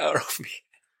guitar off me.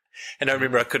 And I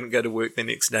remember I couldn't go to work the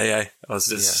next day. I was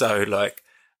just so like,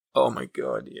 oh my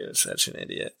God, you're such an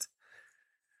idiot.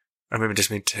 I remember just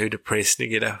being too depressed to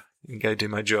get up and go do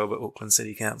my job at Auckland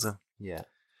City Council. Yeah.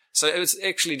 So it was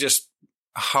actually just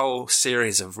a whole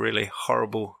series of really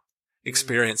horrible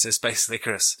experiences, basically,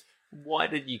 Chris. Why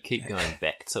did you keep going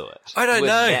back to it? I don't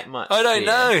know. I don't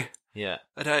know. Yeah.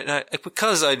 I don't know.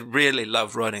 Because I really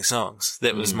loved writing songs.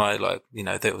 That was my, like, you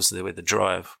know, that was where the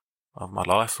drive of my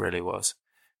life really was.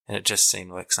 And it just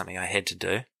seemed like something I had to do.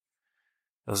 It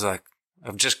was like,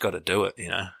 I've just got to do it, you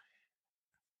know,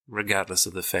 regardless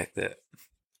of the fact that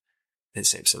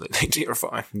it's absolutely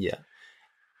terrifying. Yeah.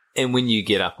 And when you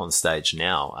get up on stage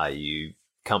now, are you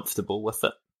comfortable with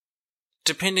it?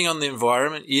 Depending on the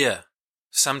environment, yeah.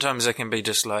 Sometimes I can be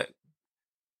just like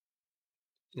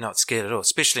not scared at all,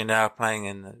 especially now playing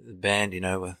in the band, you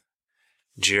know, with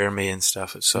Jeremy and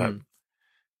stuff. It's like,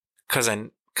 because I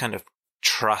kind of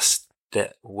trust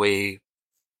that we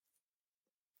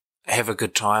have a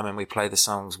good time and we play the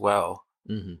songs well.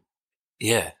 Mm-hmm.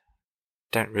 Yeah.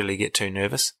 Don't really get too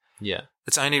nervous. Yeah.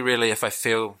 It's only really if I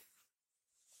feel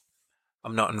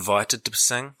I'm not invited to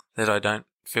sing that I don't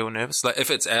feel nervous. Like if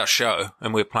it's our show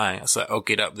and we're playing, it's like I'll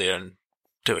get up there and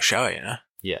do a show, you know?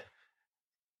 Yeah.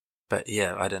 But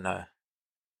yeah, I don't know.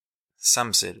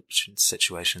 Some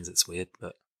situations it's weird,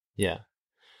 but yeah.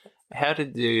 How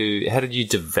did you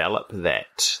develop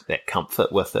that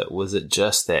comfort with it? Was it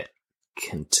just that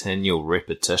continual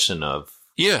repetition of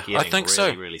getting I think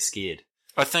really, really scared?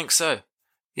 I think so.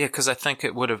 Yeah, because I think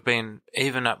it would have been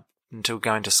even up until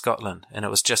going to Scotland, and it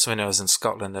was just when I was in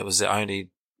Scotland that was the only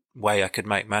way I could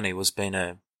make money was being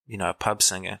a pub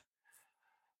singer.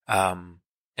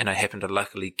 And I happened to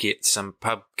luckily get some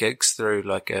pub gigs through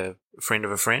like a friend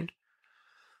of a friend.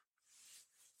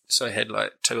 So I had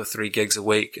like 2 or 3 gigs a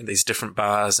week in these different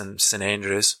bars in St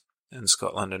Andrews in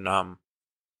Scotland, and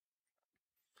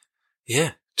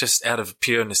yeah, just out of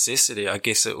pure necessity. I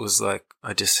guess it was like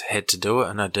I just had to do it,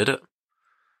 and I did it.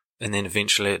 And then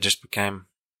eventually it just became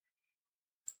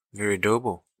very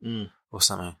doable or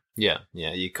something. Yeah,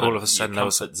 yeah. You all of a sudden your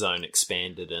comfort zone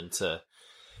expanded into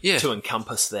to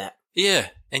encompass that. Yeah,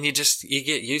 and you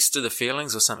get used to the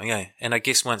feelings or something, eh? And I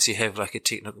guess once you have like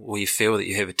you feel that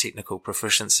you have a technical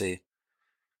proficiency,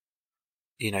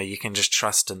 you know, you can just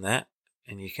trust in that,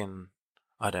 and you can,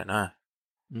 I don't know,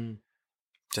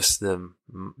 just the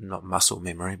not muscle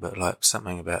memory, but like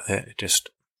something about that.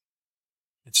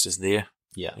 It's just there.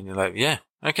 Yeah. And you're like, yeah,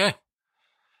 okay.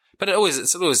 But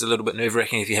it's always a little bit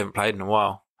nerve-wracking if you haven't played in a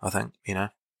while, I think, you know.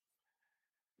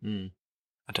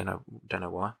 I don't know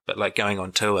why. But like going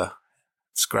on tour,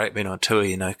 it's great being on tour,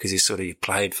 you know, because you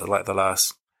played for like the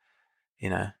last,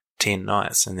 10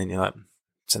 nights, and then you're like,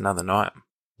 it's another night.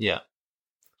 Yeah.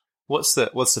 What's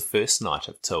the first night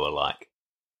of tour like?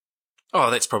 Oh,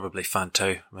 that's probably fun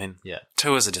too. I mean, Yeah.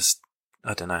 tours are just,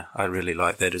 I don't know, I really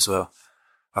like that as well.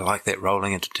 I like that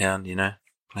rolling into town,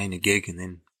 playing a gig and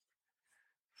then...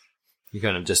 You're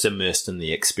kind of just immersed in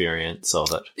the experience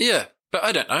of it. Yeah, but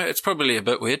I don't know, it's probably a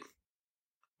bit weird.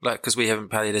 Like, because we haven't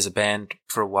played as a band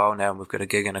for a while now and we've got a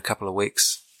gig in a couple of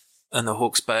weeks in the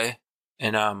Hawke's Bay.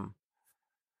 And,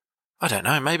 I don't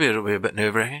know, maybe it'll be a bit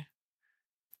nerve-wracking.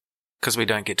 Because we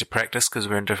don't get to practice because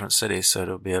we're in different cities, so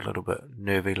it'll be a little bit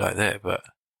nervy like that. But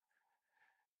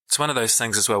it's one of those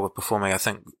things as well with performing. I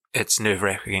think it's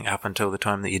nerve-wracking up until the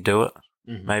time that you do it,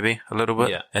 maybe a little bit.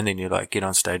 Yeah. And then you get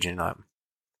on stage and you're like,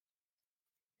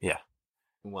 yeah,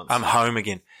 I'm home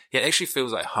again. Yeah, it actually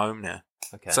feels like home now.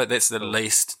 Okay. So that's the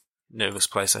least nervous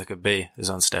place I could be is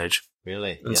on stage.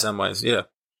 Really? In some ways, yeah.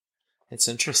 It's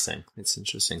interesting.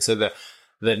 So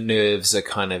the nerves are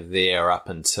kind of there up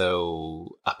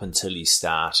until you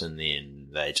start, and then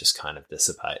they just kind of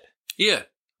dissipate. Yeah,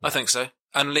 I think so.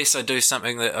 Unless I do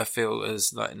something that I feel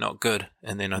is not good,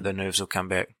 and then the nerves will come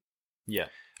back. Yeah.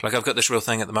 Like I've got this real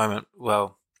thing at the moment.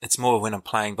 Well, it's more when I'm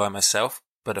playing by myself,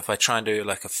 but if I try and do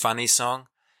a funny song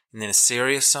and then a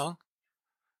serious song,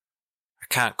 I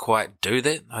can't quite do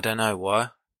that. I don't know why.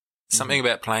 Something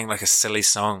about playing a silly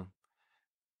song,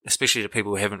 especially to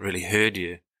people who haven't really heard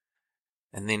you,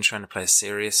 and then trying to play a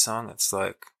serious song, it's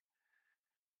like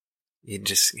you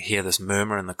just hear this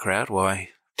murmur in the crowd. Why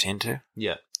tend to?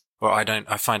 Yeah. Or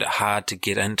I find it hard to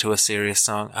get into a serious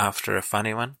song after a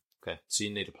funny one. Okay, so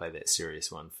you need to play that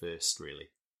serious one first, really.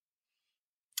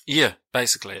 Yeah,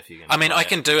 basically. I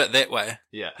can do it that way.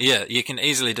 Yeah. Yeah, you can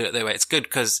easily do it that way. It's good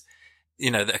because,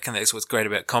 that's what's great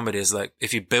about comedy is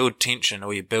if you build tension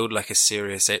or you build a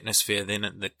serious atmosphere, then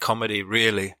the comedy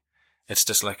really, it's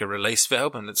just like a release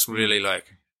valve, and it's really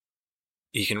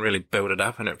you can really build it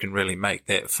up and it can really make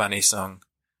that funny song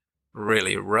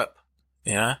really rip,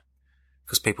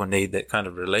 because people need that kind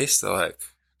of release. They're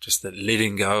just the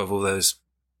letting go of all those,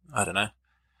 I don't know,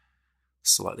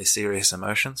 slightly serious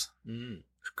emotions.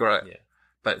 It's great. Yeah.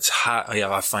 But it's hard.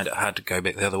 Yeah, I find it hard to go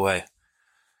back the other way.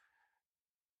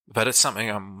 But it's something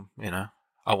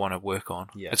I want to work on.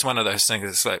 Yeah. It's one of those things.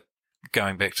 It's like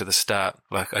going back to the start.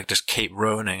 I just keep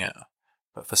ruining it.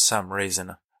 But for some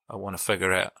reason, I want to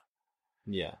figure out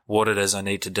what it is I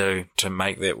need to do to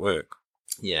make that work.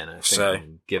 Yeah, and I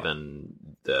think given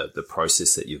the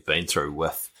process that you've been through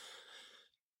with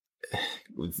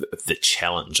the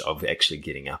challenge of actually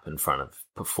getting up in front of,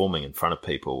 performing in front of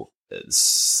people,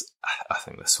 I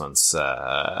think this one's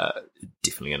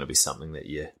definitely going to be something that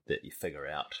you figure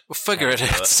out. We'll figure it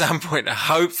out at some point,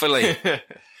 hopefully.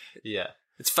 Yeah.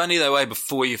 It's funny that way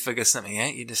before you figure something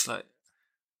out, you're just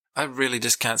I really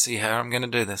just can't see how I'm going to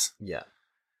do this. Yeah.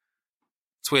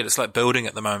 It's weird. It's like building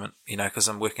at the moment, because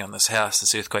I'm working on this house,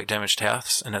 this earthquake damaged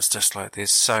house, and it's just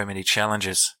there's so many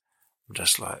challenges. I'm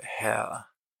just how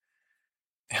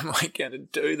am I going to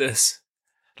do this?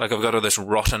 I've got all this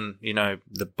rotten,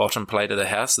 the bottom plate of the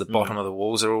house, the bottom of the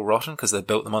walls are all rotten because they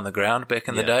built them on the ground back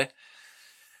in the day.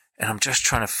 And I'm just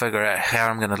trying to figure out how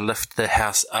I'm going to lift the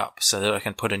house up so that I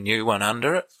can put a new one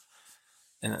under it.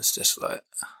 And it's just I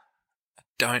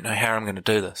don't know how I'm going to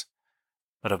do this.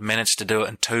 But I've managed to do it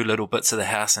in two little bits of the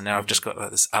house, and now I've just got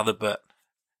this other bit.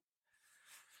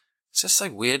 It's just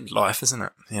so weird life, isn't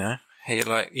it? How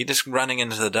you're just running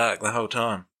into the dark the whole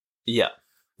time. Yeah.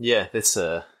 Yeah, that's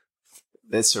a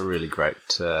really great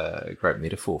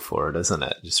metaphor for it, isn't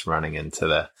it? Just going into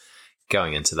the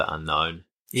unknown.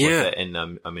 Yeah. And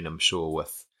I'm sure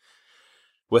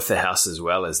with the house as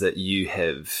well, is that you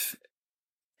have,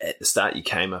 at the start you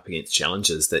came up against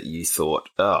challenges that you thought,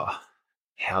 oh,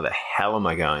 how the hell am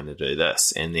I going to do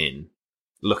this? And then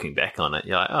looking back on it,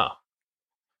 you're like, oh,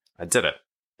 I did it.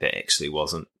 That actually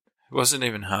wasn't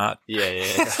even hard. Yeah.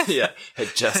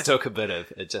 It just took a bit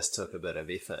of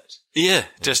effort. Yeah,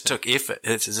 it just took effort.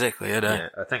 That's exactly it. Yeah,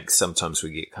 I think sometimes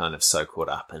we get kind of so caught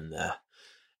up in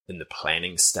the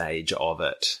planning stage of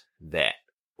it that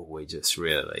we just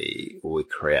we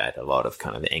create a lot of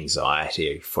kind of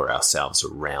anxiety for ourselves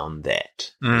around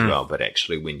that as well. But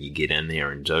actually, when you get in there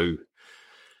and do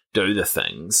the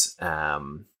things,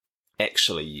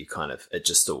 actually you kind of, it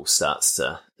just all starts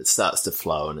to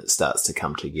flow and it starts to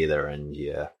come together, and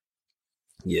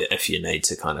if you need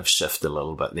to kind of shift a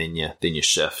little bit, then you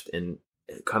shift. And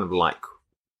kind of like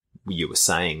you were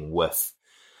saying with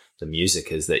the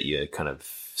music, is that you're kind of,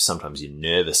 sometimes you're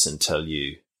nervous until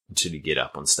you get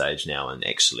up on stage now and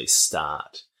actually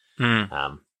start.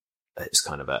 It's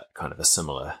kind of a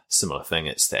similar thing.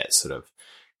 It's that sort of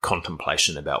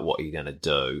contemplation about what you're going to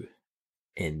do,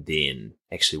 and then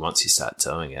actually once you start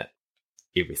doing it,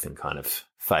 everything kind of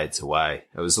fades away.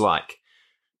 It was like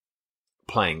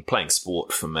playing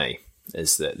sport for me,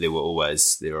 is that there were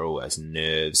always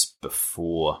nerves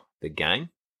before the game.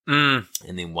 And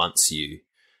then once you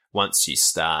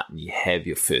start and you have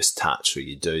your first touch, or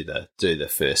you do the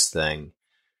first thing,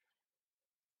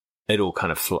 it all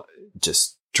kind of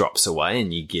just drops away,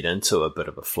 and you get into a bit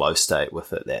of a flow state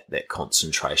with it. That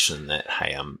concentration, that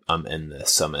hey, I'm in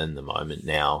this, I'm in the moment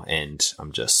now, and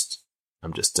I'm just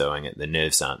doing it. The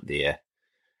nerves aren't there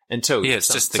until it's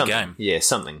just the game. Yeah,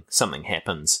 something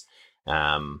happens,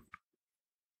 and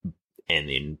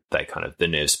then the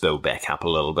nerves build back up a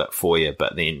little bit for you.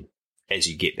 But then as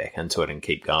you get back into it and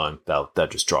keep going, they'll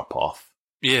just drop off.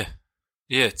 Yeah,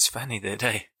 it's funny that,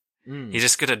 hey. You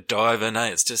just got to dive in,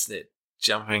 It's just that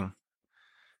jumping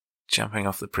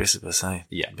off the precipice,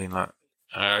 Yeah. Being like,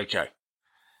 okay.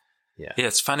 Yeah. Yeah,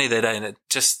 it's funny that, and it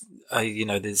just,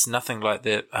 there's nothing like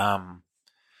that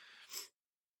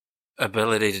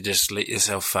ability to just let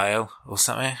yourself fail or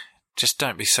something. Just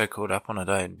don't be so caught up on it,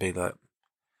 and be like,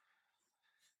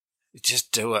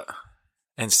 just do it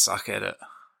and suck at it.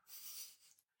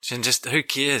 And just, who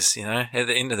cares, at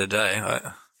the end of the day, like,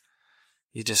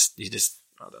 you just, I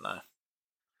don't know.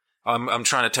 I'm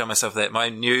trying to tell myself that my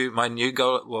new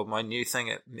goal, well, my new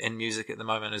thing in music at the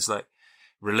moment is like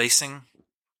releasing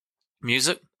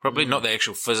music, probably not the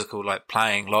actual physical, like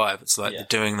playing live. It's like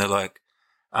doing the like,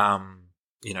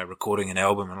 recording an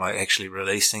album and like actually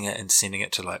releasing it and sending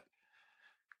it to like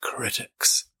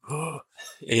critics, and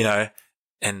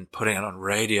putting it on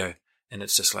radio. And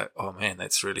it's just like, oh man,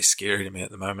 that's really scary to me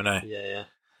at the moment, Yeah.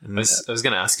 I was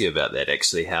going to ask you about that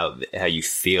actually, how you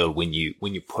feel when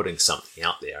you're putting something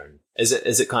out there, and is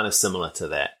it kind of similar to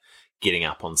that, getting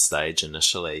up on stage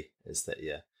initially? Is that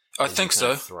I think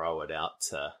so. Throw it out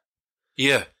to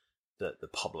the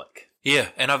public. Yeah,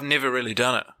 and I've never really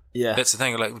done it. Yeah, that's the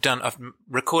thing. Like I've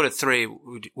recorded 3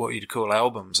 what you'd call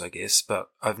albums, I guess,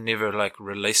 but I've never like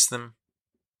released them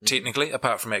technically,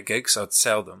 apart from at gigs. I'd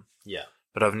sell them. Yeah,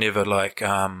 but I've never like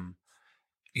done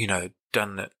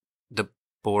the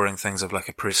boring things of like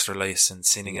a press release and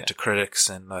sending it to critics,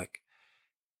 and like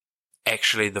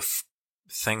actually the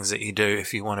things that you do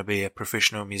if you want to be a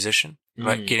professional musician,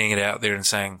 like getting it out there and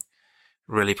saying,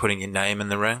 really putting your name in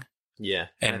the ring. Yeah.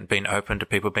 And being open to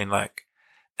people being like,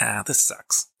 this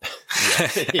sucks.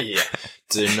 Yeah.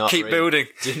 Do not keep building.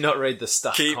 Do not read the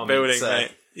stuff. Keep building,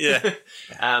 mate. Yeah.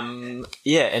 And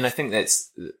I think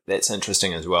that's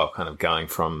interesting as well, kind of going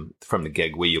from the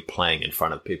gig where you're playing in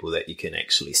front of people that you can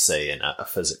actually see and are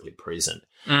physically present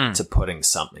to putting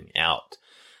something out.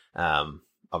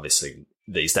 Obviously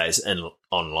these days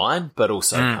online, but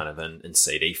also kind of in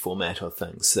CD format or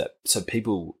things so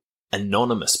people,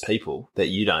 anonymous people that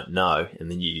you don't know and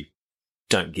then you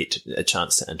don't get a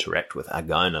chance to interact with, are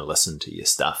going to listen to your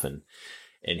stuff and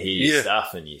hear your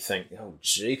stuff, and you think, oh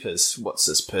jeepers, what's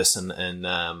this person in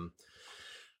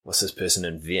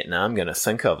Vietnam going to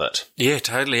think of it? Yeah,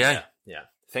 totally. Yeah.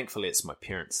 Thankfully, it's my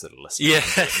parents that are listening to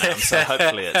Vietnam, so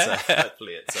hopefully it's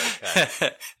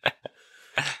okay.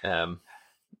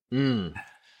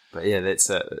 But yeah,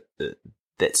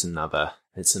 that's another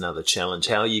challenge.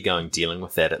 How are you dealing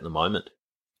with that at the moment?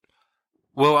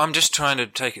 Well, I'm just trying to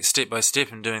take it step by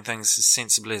step and doing things as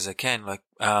sensibly as I can. Like,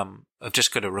 I've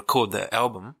just got to record the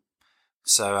album.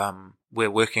 So,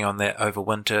 we're working on that over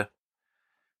winter.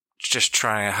 Just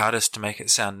trying our hardest to make it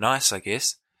sound nice, I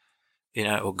guess.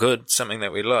 Or good, something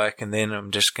that we like. And then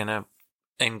I'm just going to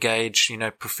engage,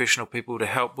 professional people to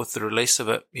help with the release of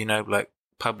it, like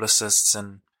publicists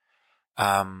and,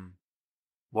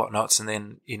 whatnots. And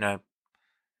then,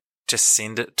 just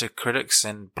send it to critics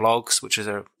and blogs, which is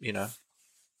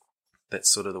that's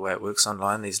sort of the way it works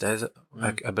online these days,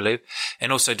 I believe.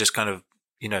 And also just kind of,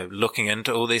 looking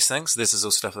into all these things. This is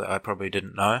all stuff that I probably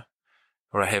didn't know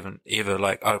or I haven't ever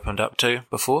like opened up to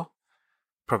before.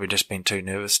 Probably just been too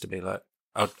nervous to be like,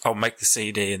 I'll make the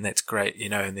CD and that's great,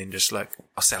 and then just like,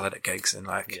 I'll sell it at gigs and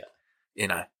like,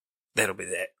 that'll be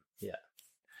that. Yeah.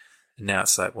 And now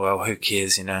it's like, well, who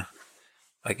cares, I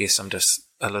guess I'm just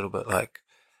a little bit like,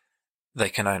 they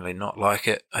can only not like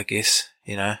it, I guess,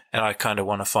 and I kind of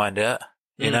want to find out,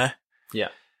 Yeah.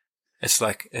 It's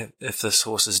like if this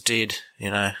horse is dead,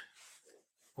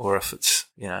 or if it's,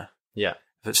 if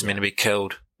it's meant to be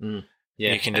killed, you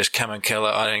can just come and kill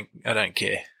it. I don't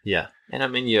care. Yeah. And I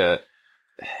mean,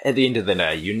 at the end of the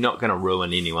day, you're not going to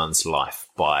ruin anyone's life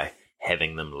by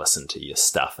having them listen to your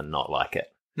stuff and not like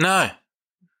it. No.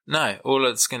 All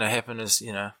that's going to happen is,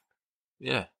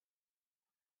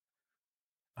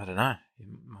 I don't know.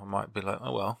 I might be like,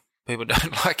 oh, well, people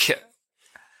don't like it.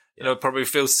 I'll probably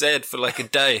feel sad for like a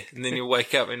day and then you'll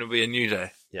wake up and it'll be a new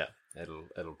day. Yeah.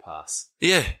 it'll pass.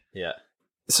 Yeah. Yeah.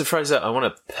 So Fraser, I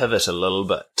want to pivot a little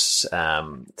bit.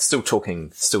 Still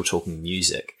talking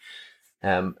music,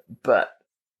 but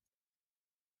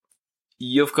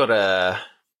you've got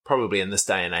probably in this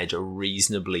day and age a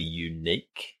reasonably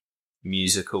unique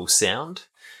musical sound.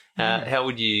 How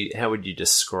would you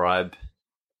describe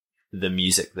the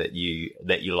music that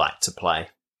you like to play?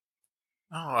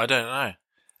 Oh, I don't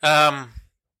know.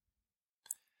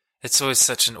 It's always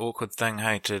such an awkward thing,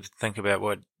 hey, to think about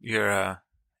what your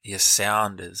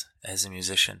sound is as a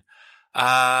musician.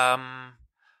 I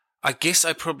guess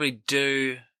I probably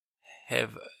do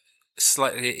have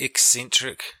slightly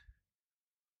eccentric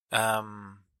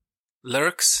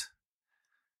lyrics.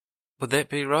 Would that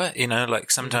be right? You know, like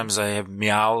sometimes I have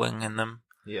meowing in them.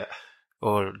 Yeah.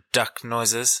 Or duck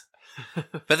noises.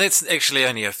 But that's actually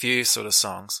only a few sort of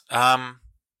songs. I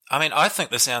mean, I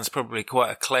think the sound's probably quite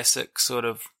a classic sort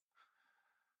of,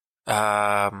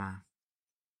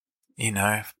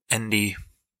 indie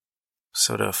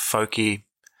sort of folky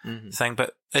thing,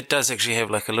 but it does actually have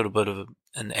like a little bit of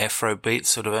an Afrobeat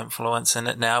sort of influence in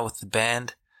it now with the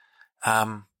band.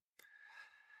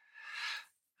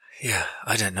 Yeah,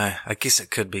 I don't know. I guess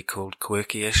it could be called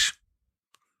quirky-ish,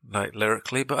 like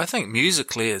lyrically, but I think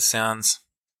musically it sounds,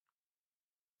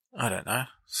 I don't know,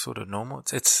 sort of normal.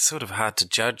 It's sort of hard to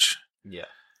judge. Yeah,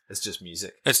 it's just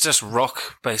music. It's just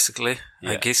rock, basically.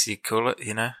 Yeah. I guess you call it,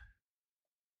 you know.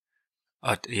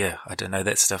 I don't know.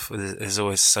 That stuff is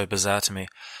always so bizarre to me.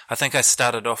 I think I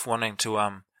started off wanting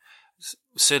to,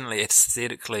 certainly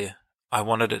aesthetically, I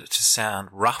wanted it to sound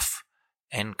rough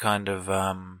and kind of,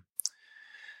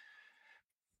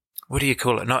 what do you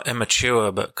call it? Not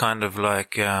immature, but kind of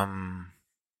like it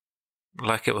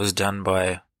was done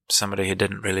by somebody who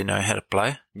didn't really know how to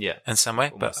play. Yeah. In some way.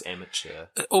 Almost amateur.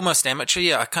 Almost amateur,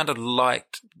 yeah. I kind of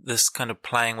liked this kind of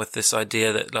playing with this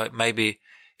idea that like maybe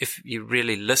if you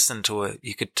really listened to it,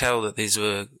 you could tell that these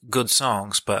were good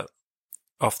songs, but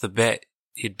off the bat,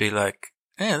 you'd be like,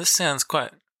 yeah, this sounds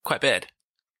quite bad.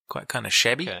 Quite kind of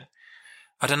shabby. Okay.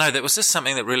 I don't know. That was just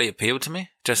something that really appealed to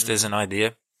me, just as an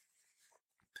idea.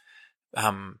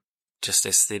 Just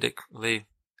aesthetically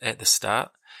at the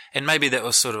start. And maybe that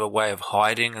was sort of a way of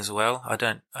hiding as well. I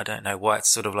don't know why.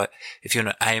 It's sort of like if you're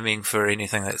not aiming for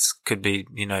anything that could be,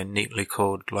 you know, neatly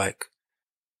called like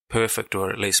perfect or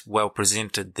at least well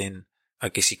presented, then I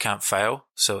guess you can't fail.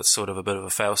 So it's sort of a bit of a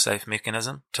fail-safe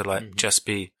mechanism to like just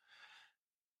be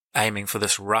aiming for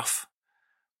this rough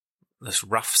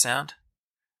sound.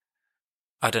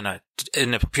 I don't know,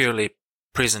 in a purely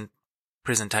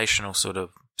presentational sort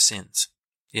of sense.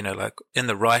 You know, like in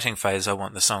the writing phase, I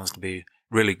want the songs to be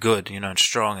really good, you know, and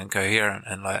strong and coherent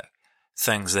and like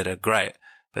things that are great.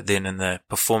 But then in the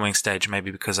performing stage,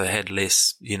 maybe because I had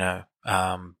less, you know,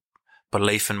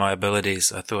 belief in my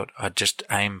abilities, I thought I'd just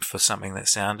aim for something that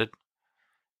sounded,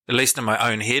 at least in my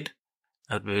own head,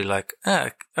 I'd be like,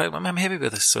 I'm happy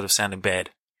with this sort of sounding bad,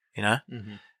 you know,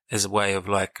 as a way of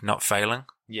like not failing.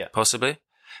 Yeah. Possibly.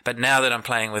 But now that I'm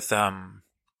playing with,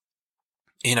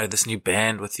 you know, this new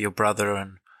band with your brother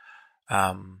and,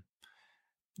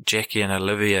 Jackie and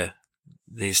Olivia,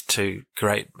 these two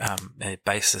great,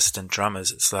 bassists and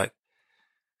drummers, it's like,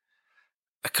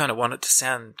 I kind of want it to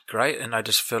sound great, and I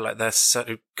just feel like they're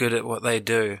so good at what they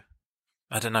do.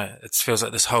 I don't know. It feels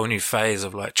like this whole new phase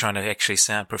of like trying to actually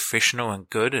sound professional and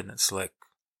good, and it's like,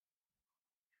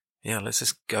 yeah, let's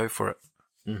just go for it.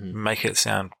 Make it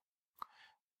sound,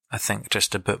 I think,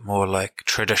 just a bit more like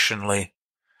traditionally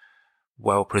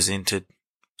well presented,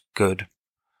 good,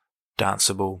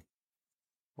 danceable,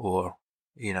 or,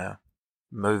 you know,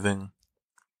 moving.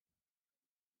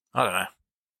 I don't know.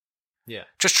 Yeah.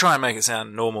 Just try and make it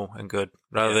sound normal and good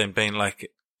rather than being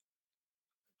like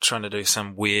trying to do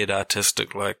some weird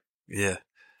artistic, like,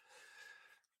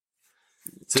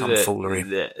 tomfoolery.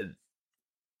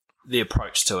 The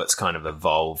approach to it's kind of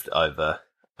evolved over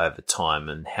time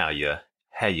and how you're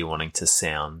wanting to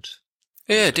sound.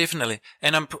 Yeah, definitely.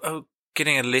 And I'm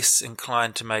getting a less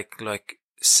inclined to make like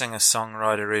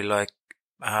singer-songwritery, like,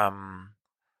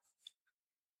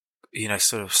 you know,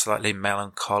 sort of slightly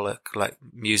melancholic, like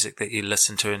music that you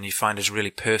listen to and you find is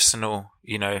really personal,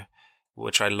 you know,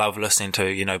 which I love listening to,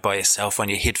 you know, by yourself on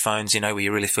your headphones, you know, where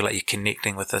you really feel like you're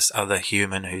connecting with this other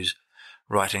human who's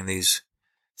writing these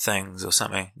things or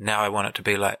something. Now I want it to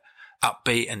be like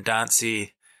upbeat and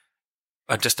dancey,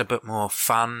 or just a bit more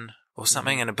fun or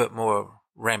something, and a bit more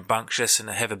rambunctious and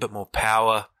have a bit more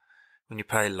power when you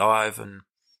play live. And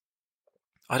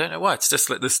I don't know why. It's just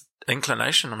like this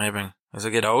inclination I'm having. As I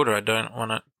get older, I don't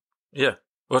want it. Yeah.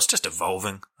 Well, it's just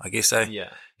evolving, I guess, eh?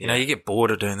 Yeah. You know, you get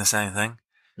bored of doing the same thing.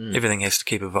 Everything has to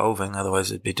keep evolving. Otherwise,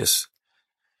 it'd be just,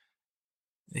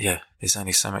 there's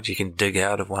only so much you can dig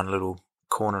out of one little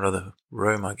corner of the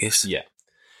room, I guess. Yeah.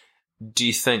 Do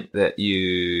you think that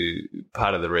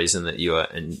part of the reason that you are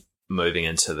moving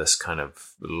into this kind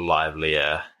of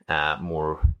livelier,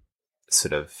 more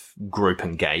sort of group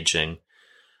engaging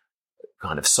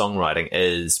kind of songwriting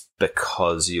is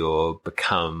because you're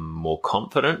become more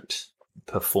confident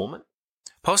performing?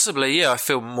 Possibly, yeah. I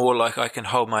feel more like I can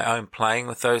hold my own playing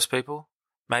with those people,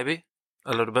 maybe.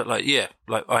 A little bit like,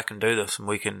 like I can do this and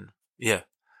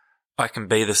I can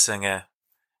be the singer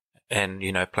and,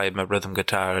 play my rhythm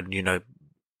guitar and,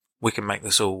 we can make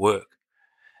this all work.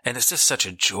 And it's just such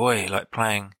a joy, like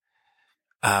playing,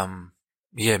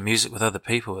 music with other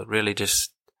people. It really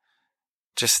just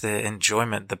the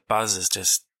enjoyment, the buzz is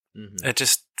just, it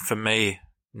just, for me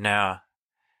now,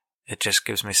 it just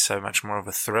gives me so much more of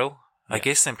a thrill, I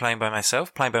guess, than playing by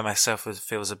myself. Playing by myself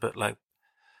feels a bit like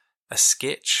a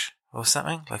sketch or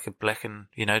something, like a blackened,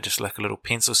 just like a little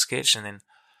pencil sketch. And then,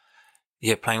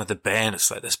 playing with the band,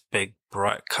 it's like this big,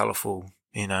 bright, colourful,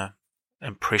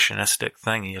 impressionistic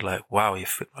thing. And you're like, wow,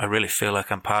 I really feel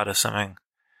like I'm part of something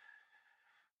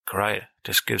great. It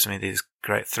just gives me these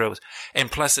great thrills.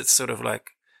 And plus it's sort of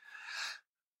like,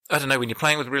 I don't know, when you're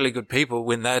playing with really good people,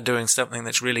 when they're doing something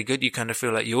that's really good, you kind of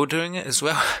feel like you're doing it as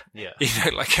well. Yeah.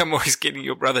 Like I'm always getting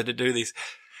your brother to do these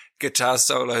guitar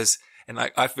solos and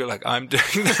like I feel like I'm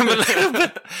doing them a little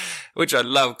bit, which I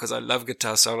love because I love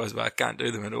guitar solos, but I can't do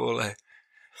them at all. I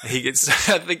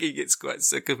think he gets quite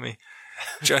sick of me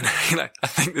trying to, I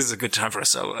think this is a good time for a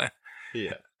solo.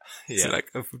 Yeah. So like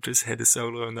I've just had a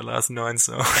solo in the last 9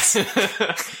 songs.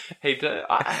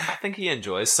 I think he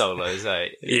enjoys solos.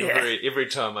 Every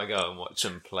time I go and watch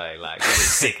him play, like every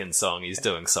second song, he's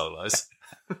doing solos.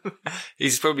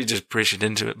 He's probably just pressured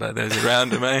into it by those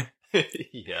around him, eh?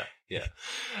 Yeah.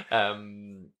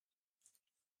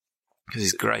 Because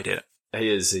he's great at it.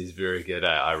 He is. He's very good.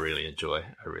 I really enjoy.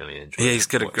 Yeah, he's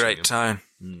got a great tone.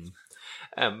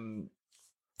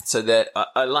 So that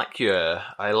I like your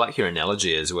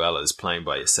analogy as well as playing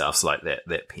by yourself, so like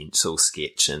that pencil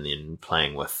sketch, and then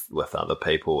playing with other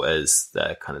people is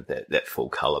the kind of that full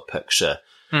color picture.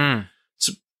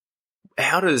 So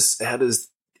how does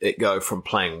it go from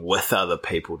playing with other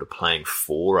people to playing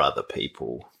for other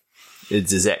people?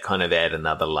 Does that kind of add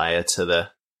another layer to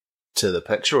the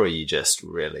picture, or are you just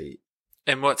really?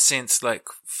 In what sense, like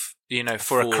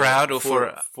for a crowd or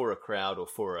for a crowd or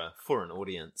for an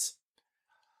audience?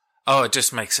 Oh, it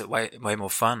just makes it way more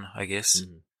fun, I guess.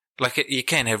 Like you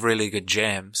can have really good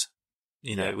jams,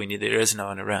 when there is no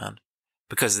one around,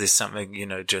 because there's something,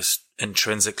 just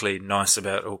intrinsically nice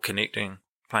about all connecting,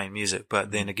 playing music.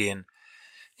 But then again,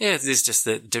 there's just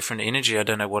the different energy. I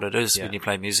don't know what it is when you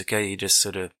play music. You just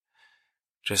sort of,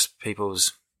 just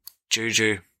people's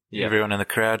juju, everyone in the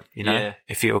crowd,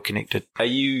 if you're all connected. Are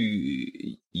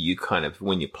you kind of,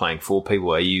 when you're playing for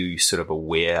people, are you sort of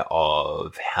aware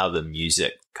of how the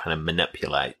music kind of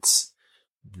manipulates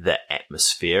the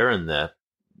atmosphere and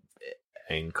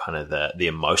kind of the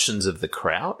emotions of the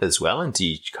crowd as well? And do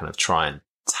you kind of try and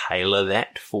tailor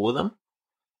that for them?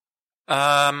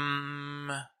 A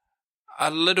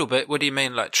little bit. What do you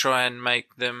mean? Like try and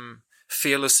make them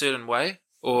feel a certain way?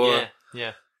 Or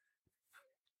yeah.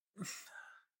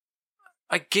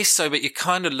 I guess so, but you're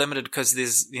kind of limited because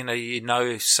there's,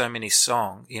 so many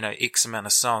songs, X amount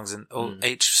of songs, and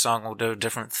each song will do a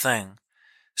different thing.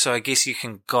 So I guess you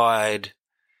can guide,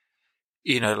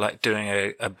 like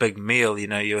doing a big meal,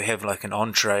 you'll have like an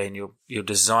entree and you'll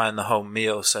design the whole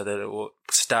meal so that it will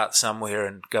start somewhere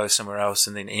and go somewhere else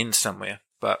and then end somewhere.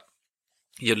 But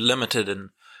you're limited in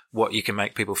what you can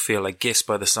make people feel, I guess,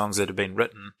 by the songs that have been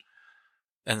written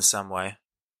in some way.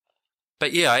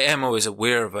 But yeah, I am always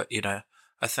aware of it,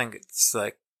 I think it's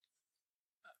like,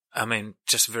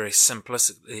 just very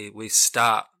simplistically, we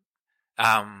start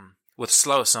with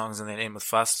slower songs and then end with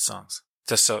faster songs,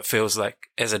 just so it feels like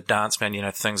as a dance band,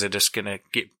 things are just going to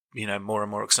get, more and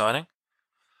more exciting,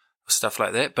 stuff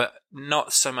like that, but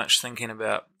not so much thinking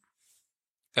about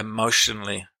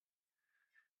emotionally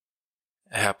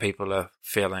how people are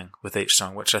feeling with each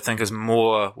song, which I think is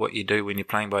more what you do when you're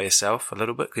playing by yourself a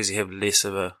little bit, because you have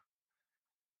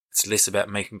it's less about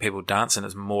making people dance and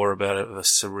it's more about a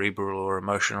cerebral or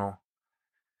emotional,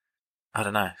 I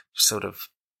don't know, sort of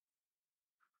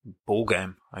ball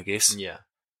game, I guess. Yeah.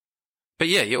 But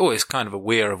yeah, you're always kind of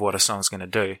aware of what a song's going to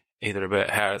do, either about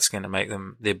how it's going to make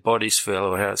their bodies feel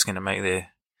or how it's going to make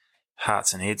their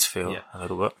hearts and heads feel a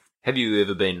little bit. Have you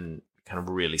ever been kind of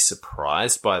really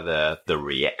surprised by the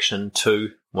reaction to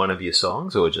one of your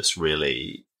songs, or just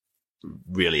really,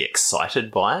 really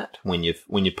excited by it when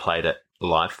you played it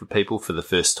live for people for the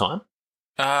first time?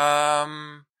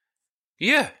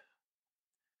 Yeah.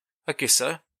 I guess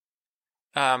so.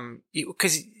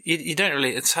 Because you don't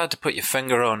really, it's hard to put your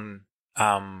finger on,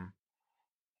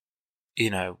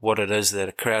 what it is that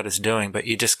a crowd is doing, but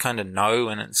you just kind of know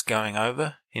when it's going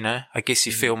over, I guess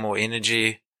you feel more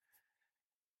energy.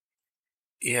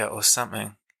 Yeah, or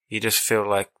something. You just feel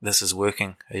like this is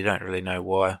working. You don't really know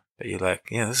why, but you're like,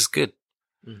 yeah, this is good.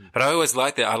 Mm-hmm. But I always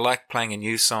like that. I like playing a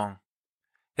new song.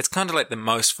 It's kind of like the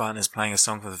most fun is playing a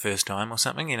song for the first time or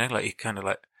something, like you're kind of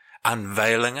like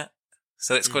unveiling it.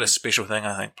 So that's quite a special thing,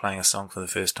 I think, playing a song for the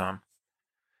first time.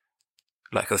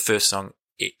 Like the first song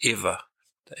ever,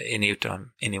 any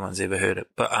time anyone's ever heard it.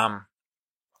 But, I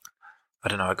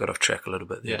don't know, I got off track a little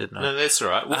bit there, didn't I? No, that's all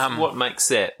right. What makes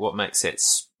that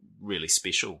really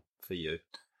special for you?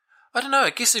 I don't know. I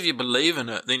guess if you believe in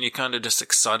it, then you're kind of just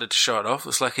excited to show it off.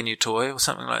 It's like a new toy or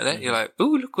something like that. Mm-hmm. You're like,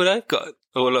 ooh, look what I've got.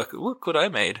 Or look what I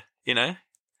made, You're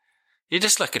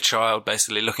just like a child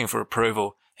basically looking for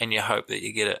approval and you hope that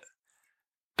you get it.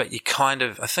 But you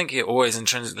I think you always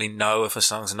intrinsically know if a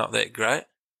song's not that great.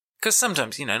 Because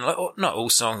sometimes, not all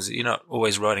songs, you're not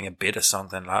always writing a better song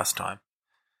than last time.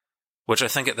 Which I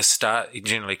think at the start you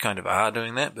generally kind of are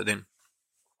doing that, but then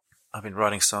I've been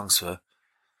writing songs for,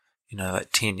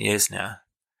 like 10 years now.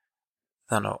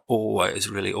 They're not always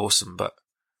really awesome, but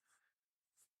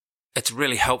it's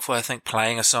really helpful, I think,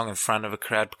 playing a song in front of a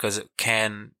crowd because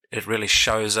it really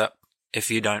shows up if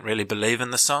you don't really believe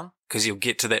in the song. Because you'll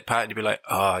get to that part and you'll be like,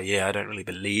 oh yeah, I don't really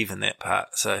believe in that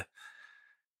part. So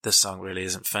this song really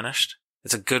isn't finished.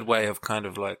 It's a good way of kind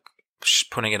of like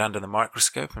putting it under the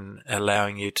microscope and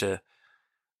allowing you to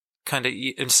kind of,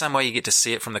 in some way you get to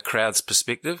see it from the crowd's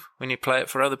perspective when you play it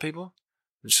for other people.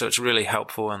 So it's really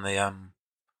helpful in the,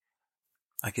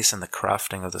 I guess in the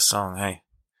crafting of the song, hey?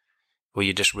 Where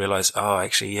you just realize, oh,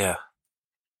 actually, yeah.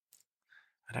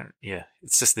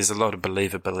 It's just, there's a lot of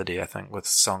believability, I think, with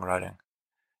songwriting.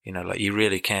 Like you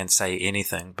really can say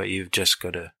anything, but you've just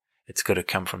it's got to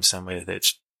come from somewhere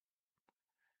that's,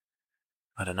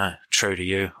 I don't know, true to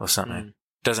you or something. It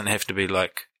doesn't have to be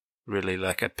like, really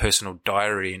like a personal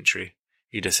diary entry.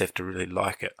 You just have to really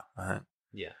like it, I think.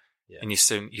 Yeah. Yeah. And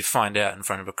you find out in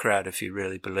front of a crowd if you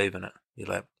really believe in it. You're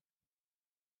like,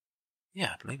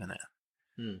 yeah, I believe in it.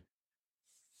 And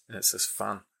it's just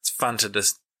fun. It's fun to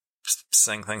just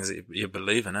sing things that you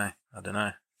believe in, I don't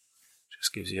know.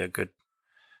 Just gives you a good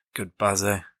buzz,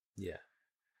 Yeah.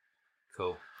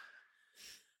 Cool.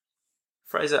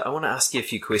 Fraser, I want to ask you a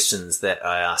few questions that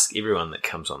I ask everyone that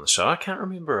comes on the show. I can't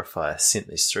remember if I sent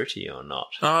these through to you or not.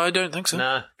 Oh, I don't think so.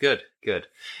 No, good.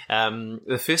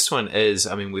 The first one is,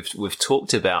 we've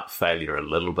talked about failure a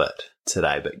little bit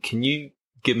today, but can you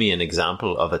give me an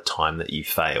example of a time that you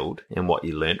failed and what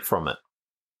you learnt from it?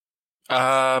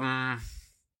 Well,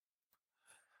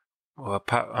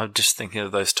 I'm just thinking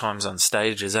of those times on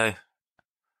stages, I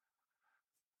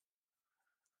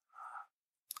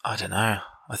don't know.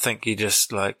 I think you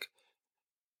just like,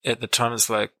 at the time it's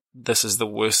like, this is the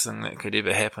worst thing that could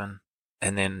ever happen.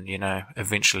 And then,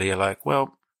 eventually you're like,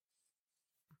 well,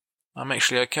 I'm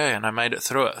actually okay and I made it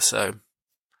through it. So,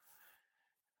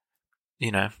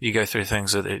 you go through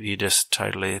things that you just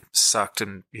totally sucked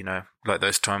and, like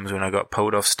those times when I got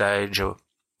pulled off stage or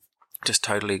just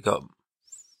totally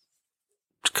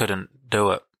couldn't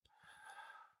do it.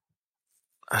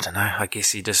 I don't know. I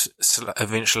guess you just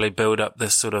eventually build up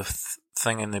this sort of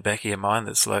thing in the back of your mind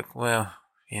that's like, well,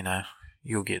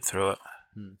 you'll get through it.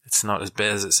 It's not as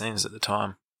bad as it seems at the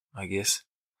time, I guess.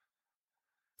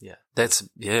 Yeah.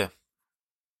 The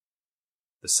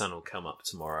sun will come up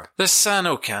tomorrow. The sun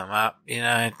will come up,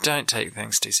 don't take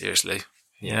things too seriously,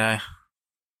 Yeah,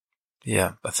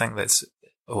 I think that's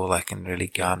all I can really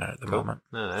garner at the moment.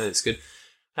 No, that's good.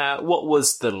 What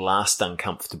was the last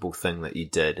uncomfortable thing that you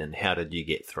did and how did you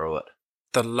get through it?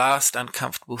 The last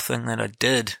uncomfortable thing that I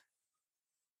did?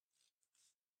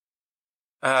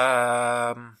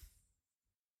 I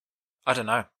don't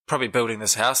know. Probably building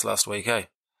this house last week, I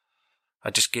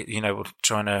just get,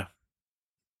 trying to,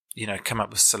 come up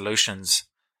with solutions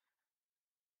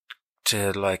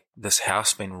to like this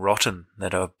house being rotten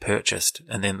that I've purchased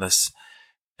and then this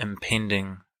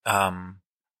impending,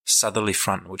 southerly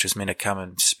front, which is meant to come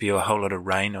and spew a whole lot of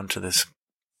rain onto this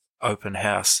open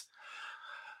house.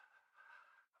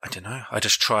 I don't know. I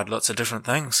just tried lots of different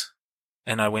things.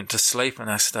 And I went to sleep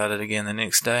and I started again the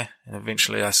next day. And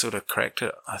eventually I sort of cracked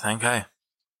it, I think, I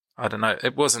don't know.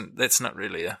 That's not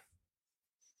really it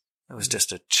was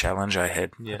just a challenge I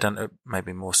had. Yeah. I don't know,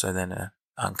 maybe more so than an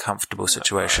uncomfortable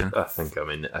situation. I think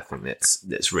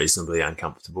that's reasonably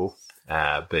uncomfortable,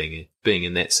 being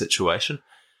in that situation.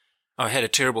 I had a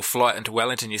terrible flight into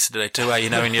Wellington yesterday too,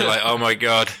 and you're like, oh my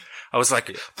God, I was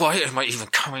like, why am I even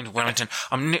coming to Wellington?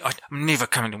 I'm never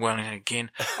coming to Wellington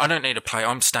again. I don't need to play.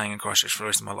 I'm staying in Christchurch for the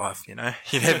rest of my life, you know?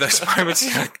 You have those moments,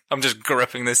 you're like, I'm just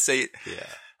gripping the seat. Yeah.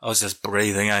 I was just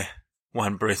breathing,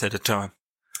 one breath at a time.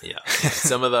 Yeah.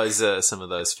 Some of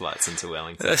those flights into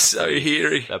Wellington. They're so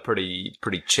hairy. They're pretty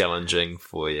challenging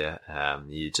for you.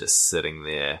 You're just sitting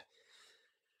there.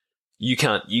 You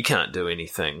can't do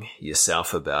anything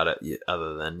yourself about it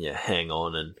other than hang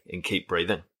on and keep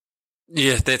breathing.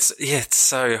 Yeah, it's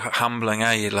so humbling,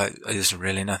 eh? You're like, there's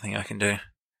really nothing I can do.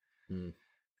 Mm.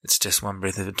 It's just one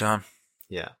breath at a time.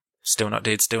 Yeah. Still not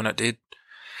dead, still not dead.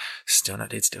 Still not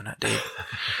dead, still not dead.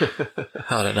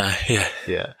 I don't know, yeah.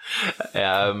 Yeah.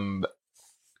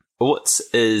 What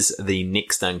is the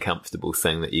next uncomfortable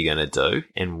thing that you're going to do,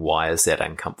 and why is that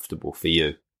uncomfortable for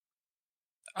you?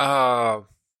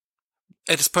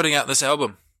 It's putting out this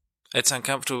album. It's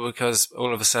uncomfortable because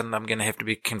all of a sudden I'm going to have to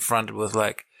be confronted with,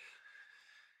 like,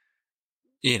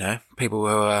 you know, people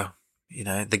who are, you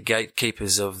know, the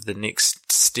gatekeepers of the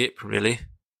next step, really,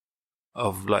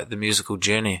 of, like, the musical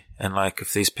journey. And, like,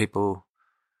 if these people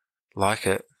like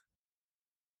it,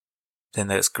 then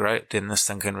that's great. Then this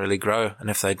thing can really grow.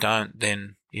 And if they don't,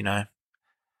 then, you know,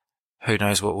 who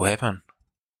knows what will happen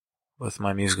with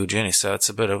my musical journey. So it's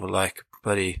a bit of a, like,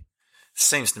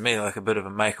 seems to me like a bit of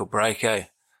a make or break, eh?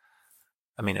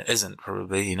 I mean, it isn't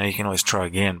probably, you know, you can always try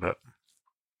again, but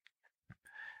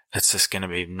it's just going to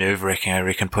be nerve-wracking, I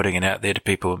reckon, putting it out there to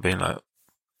people and being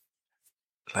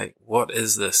like, what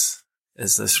is this?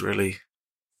 Is this really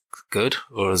good,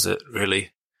 or is it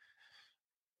really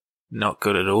not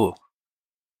good at all?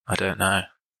 I don't know.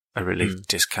 I really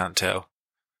just can't tell.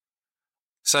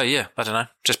 So yeah, I don't know.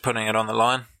 Just putting it on the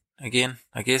line again,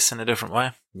 I guess, in a different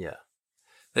way. Yeah.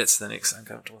 That's the next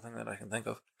uncomfortable thing that I can think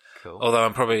of. Cool. Although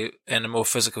I'm probably, in a more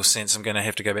physical sense, I'm going to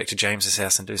have to go back to James's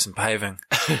house and do some paving.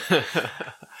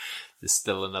 There's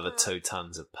still another 2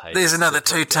 tons of pavers. There's another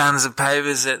 2 tons of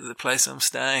pavers at the place I'm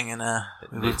staying, and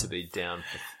it need to be down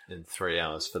in 3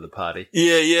 hours for the party.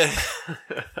 Yeah.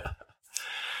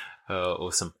 Oh,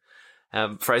 awesome.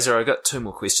 Fraser, I got 2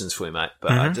 more questions for you, mate,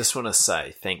 but I just want to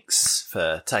say thanks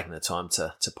for taking the time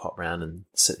to pop round and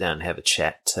sit down and have a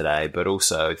chat today, but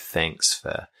also thanks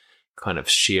for kind of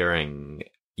sharing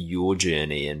your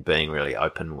journey and being really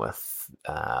open with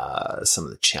some of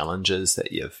the challenges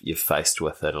that you've faced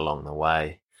with it along the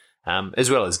way, as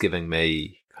well as giving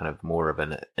me kind of more of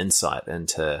an insight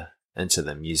into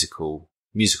the musical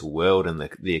world and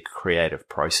the creative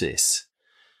process.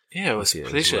 Yeah, it was a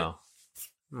pleasure.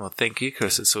 Well, thank you,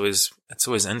 Chris. It's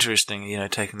always interesting, you know,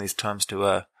 taking these times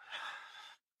to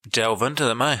delve into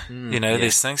them, eh? You know,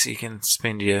 these things you can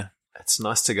spend your... It's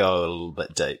nice to go a little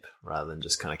bit deep rather than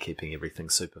just kind of keeping everything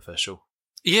superficial.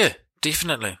 Yeah,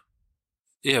 definitely.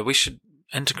 Yeah, we should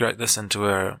integrate this into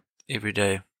our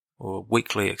everyday or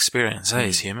weekly experience,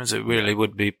 as humans. It really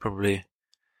would be probably...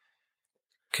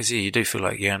 Because, you do feel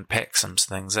like you unpack some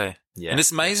things, eh? Yeah. And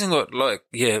it's amazing what, like,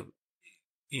 you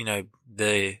know,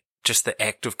 just the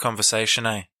act of conversation,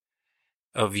 eh?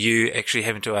 Of you actually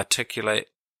having to articulate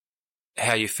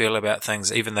how you feel about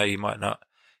things, even though you might not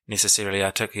necessarily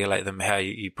articulate them how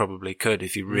you probably could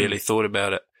if you really thought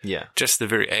about it. Yeah. Just the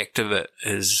very act of it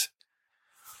is...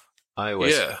 I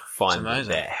always find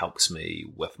that helps me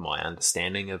with my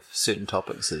understanding of certain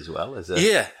topics as well.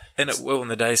 Yeah, and it will in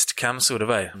the days to come, sort of,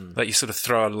 eh? Like you sort of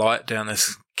throw a light down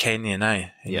this canyon, eh?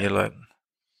 And you're like...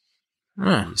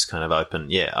 You just kind of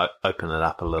open it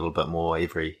up a little bit more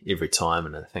every time,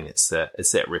 and I think it's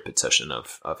that repetition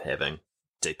of having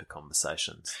deeper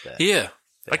conversations.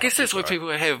 I guess that's why people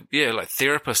have like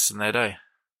therapists in their day.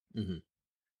 Mm-hmm.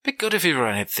 Be good if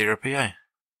everyone had therapy, eh?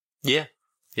 Yeah.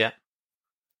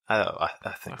 I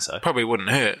think so. Probably wouldn't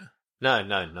hurt. No,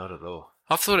 not at all.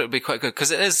 I thought it would be quite good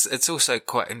because it's also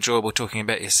quite enjoyable talking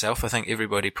about yourself. I think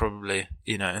everybody probably,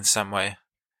 you know, in some way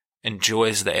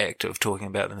enjoys the act of talking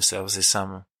about themselves. There's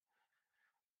some,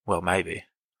 well, maybe.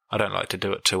 I don't like to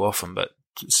do it too often, but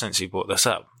since you brought this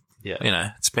up, you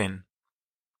know, it's been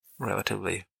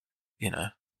relatively, you know,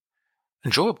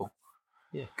 enjoyable.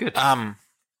 Yeah, good.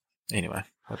 Anyway,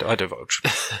 I divulge.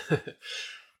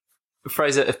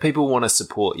 Fraser, if people want to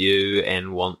support you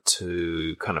and want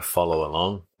to kind of follow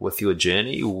along with your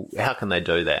journey, how can they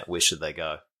do that? Where should they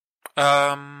go?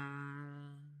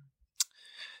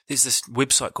 There's this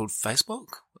website called Facebook,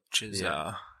 which is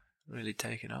really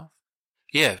taken off.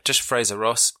 Yeah, just Fraser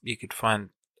Ross, you could find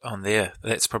on there.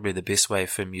 That's probably the best way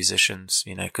for musicians,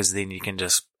 you know, because then you can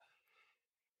just,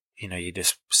 you know, you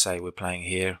just say we're playing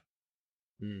here.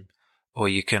 Or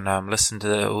you can listen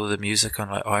to all the music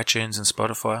on like iTunes and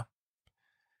Spotify.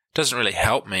 Doesn't really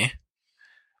help me,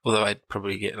 although I'd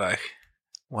probably get like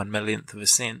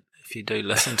 1/1,000,000% if you do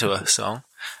listen to a song.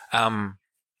 I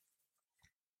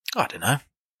don't know.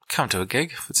 Come to a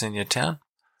gig if it's in your town.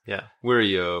 Yeah. Where are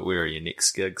your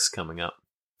next gigs coming up?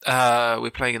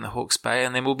 We're playing in the Hawke's Bay,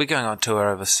 and then we'll be going on tour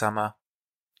over summer,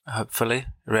 hopefully,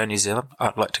 around New Zealand.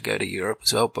 I'd like to go to Europe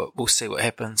as well, but we'll see what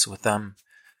happens with the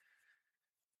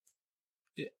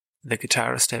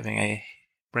guitarist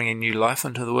bringing new life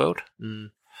into the world.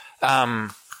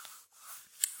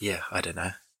 Yeah, I don't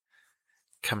know.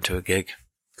 Come to a gig,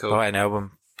 buy an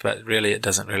album, but really it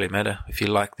doesn't really matter. If you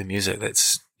like the music,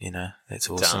 that's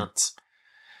awesome.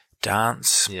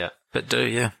 Dance. Yeah. But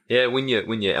yeah. Yeah, when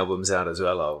your album's out as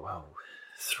well, I'll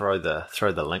throw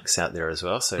the links out there as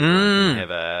well, so you can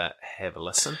have a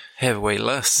listen. Have a wee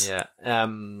list. Yeah.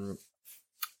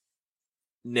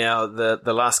 Now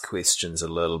the last question's a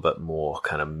little bit more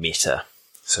kind of meta.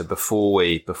 So before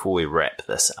we wrap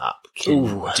this up,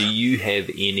 do you have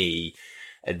any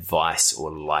advice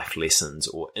or life lessons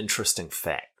or interesting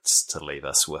facts to leave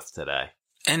us with today?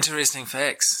 Interesting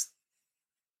facts?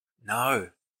 No,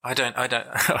 I don't.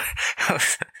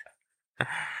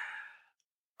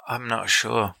 I'm not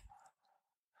sure.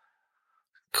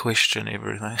 Question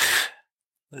everything.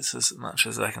 That's as much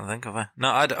as I can think of.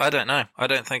 No, I don't know. I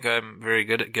don't think I'm very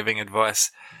good at giving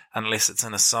advice unless it's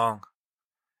in a song.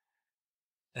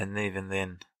 And even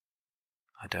then,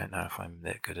 I don't know if I'm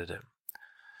that good at it.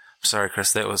 Sorry,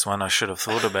 Chris, that was one I should have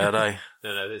thought about, eh?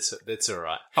 No, that's all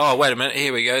right. Oh, wait a minute.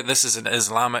 Here we go. This is an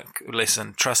Islamic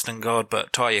lesson. Trust in God,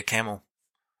 but tie your camel.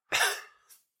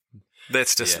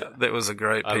 That's just, that was a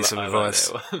great piece of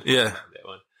advice. Like that one. Yeah. That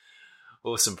one.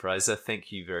 Awesome, Fraser.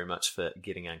 Thank you very much for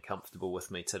getting uncomfortable with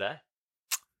me today.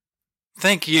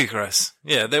 Thank you, Chris.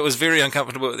 Yeah, that was very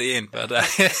uncomfortable at the end, but...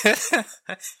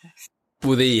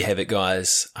 Well, there you have it,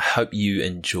 guys. I hope you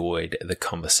enjoyed the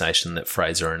conversation that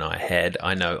Fraser and I had.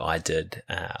 I know I did.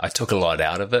 I took a lot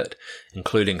out of it,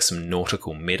 including some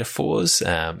nautical metaphors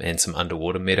and some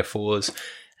underwater metaphors.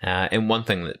 And one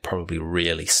thing that probably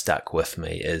really stuck with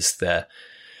me is that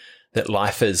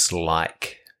life is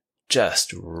like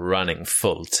just running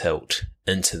full tilt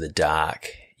into the dark.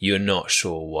 You're not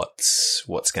sure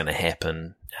what's going to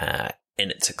happen, and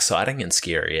it's exciting and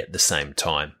scary at the same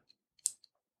time.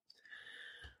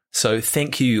 So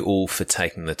thank you all for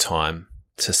taking the time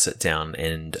to sit down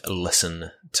and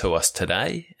listen to us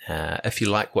today. If you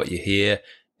like what you hear,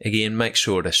 again, make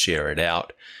sure to share it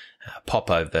out. Pop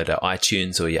over to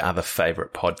iTunes or your other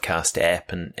favourite podcast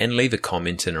app and leave a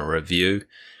comment and a review.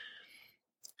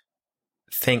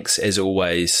 Thanks, as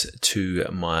always, to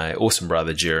my awesome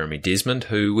brother, Jeremy Desmond,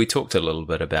 who we talked a little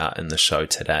bit about in the show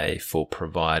today, for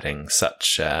providing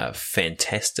such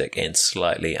fantastic and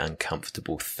slightly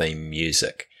uncomfortable theme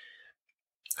music.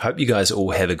 Hope you guys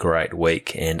all have a great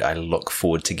week, and I look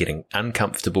forward to getting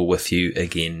uncomfortable with you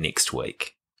again next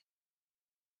week.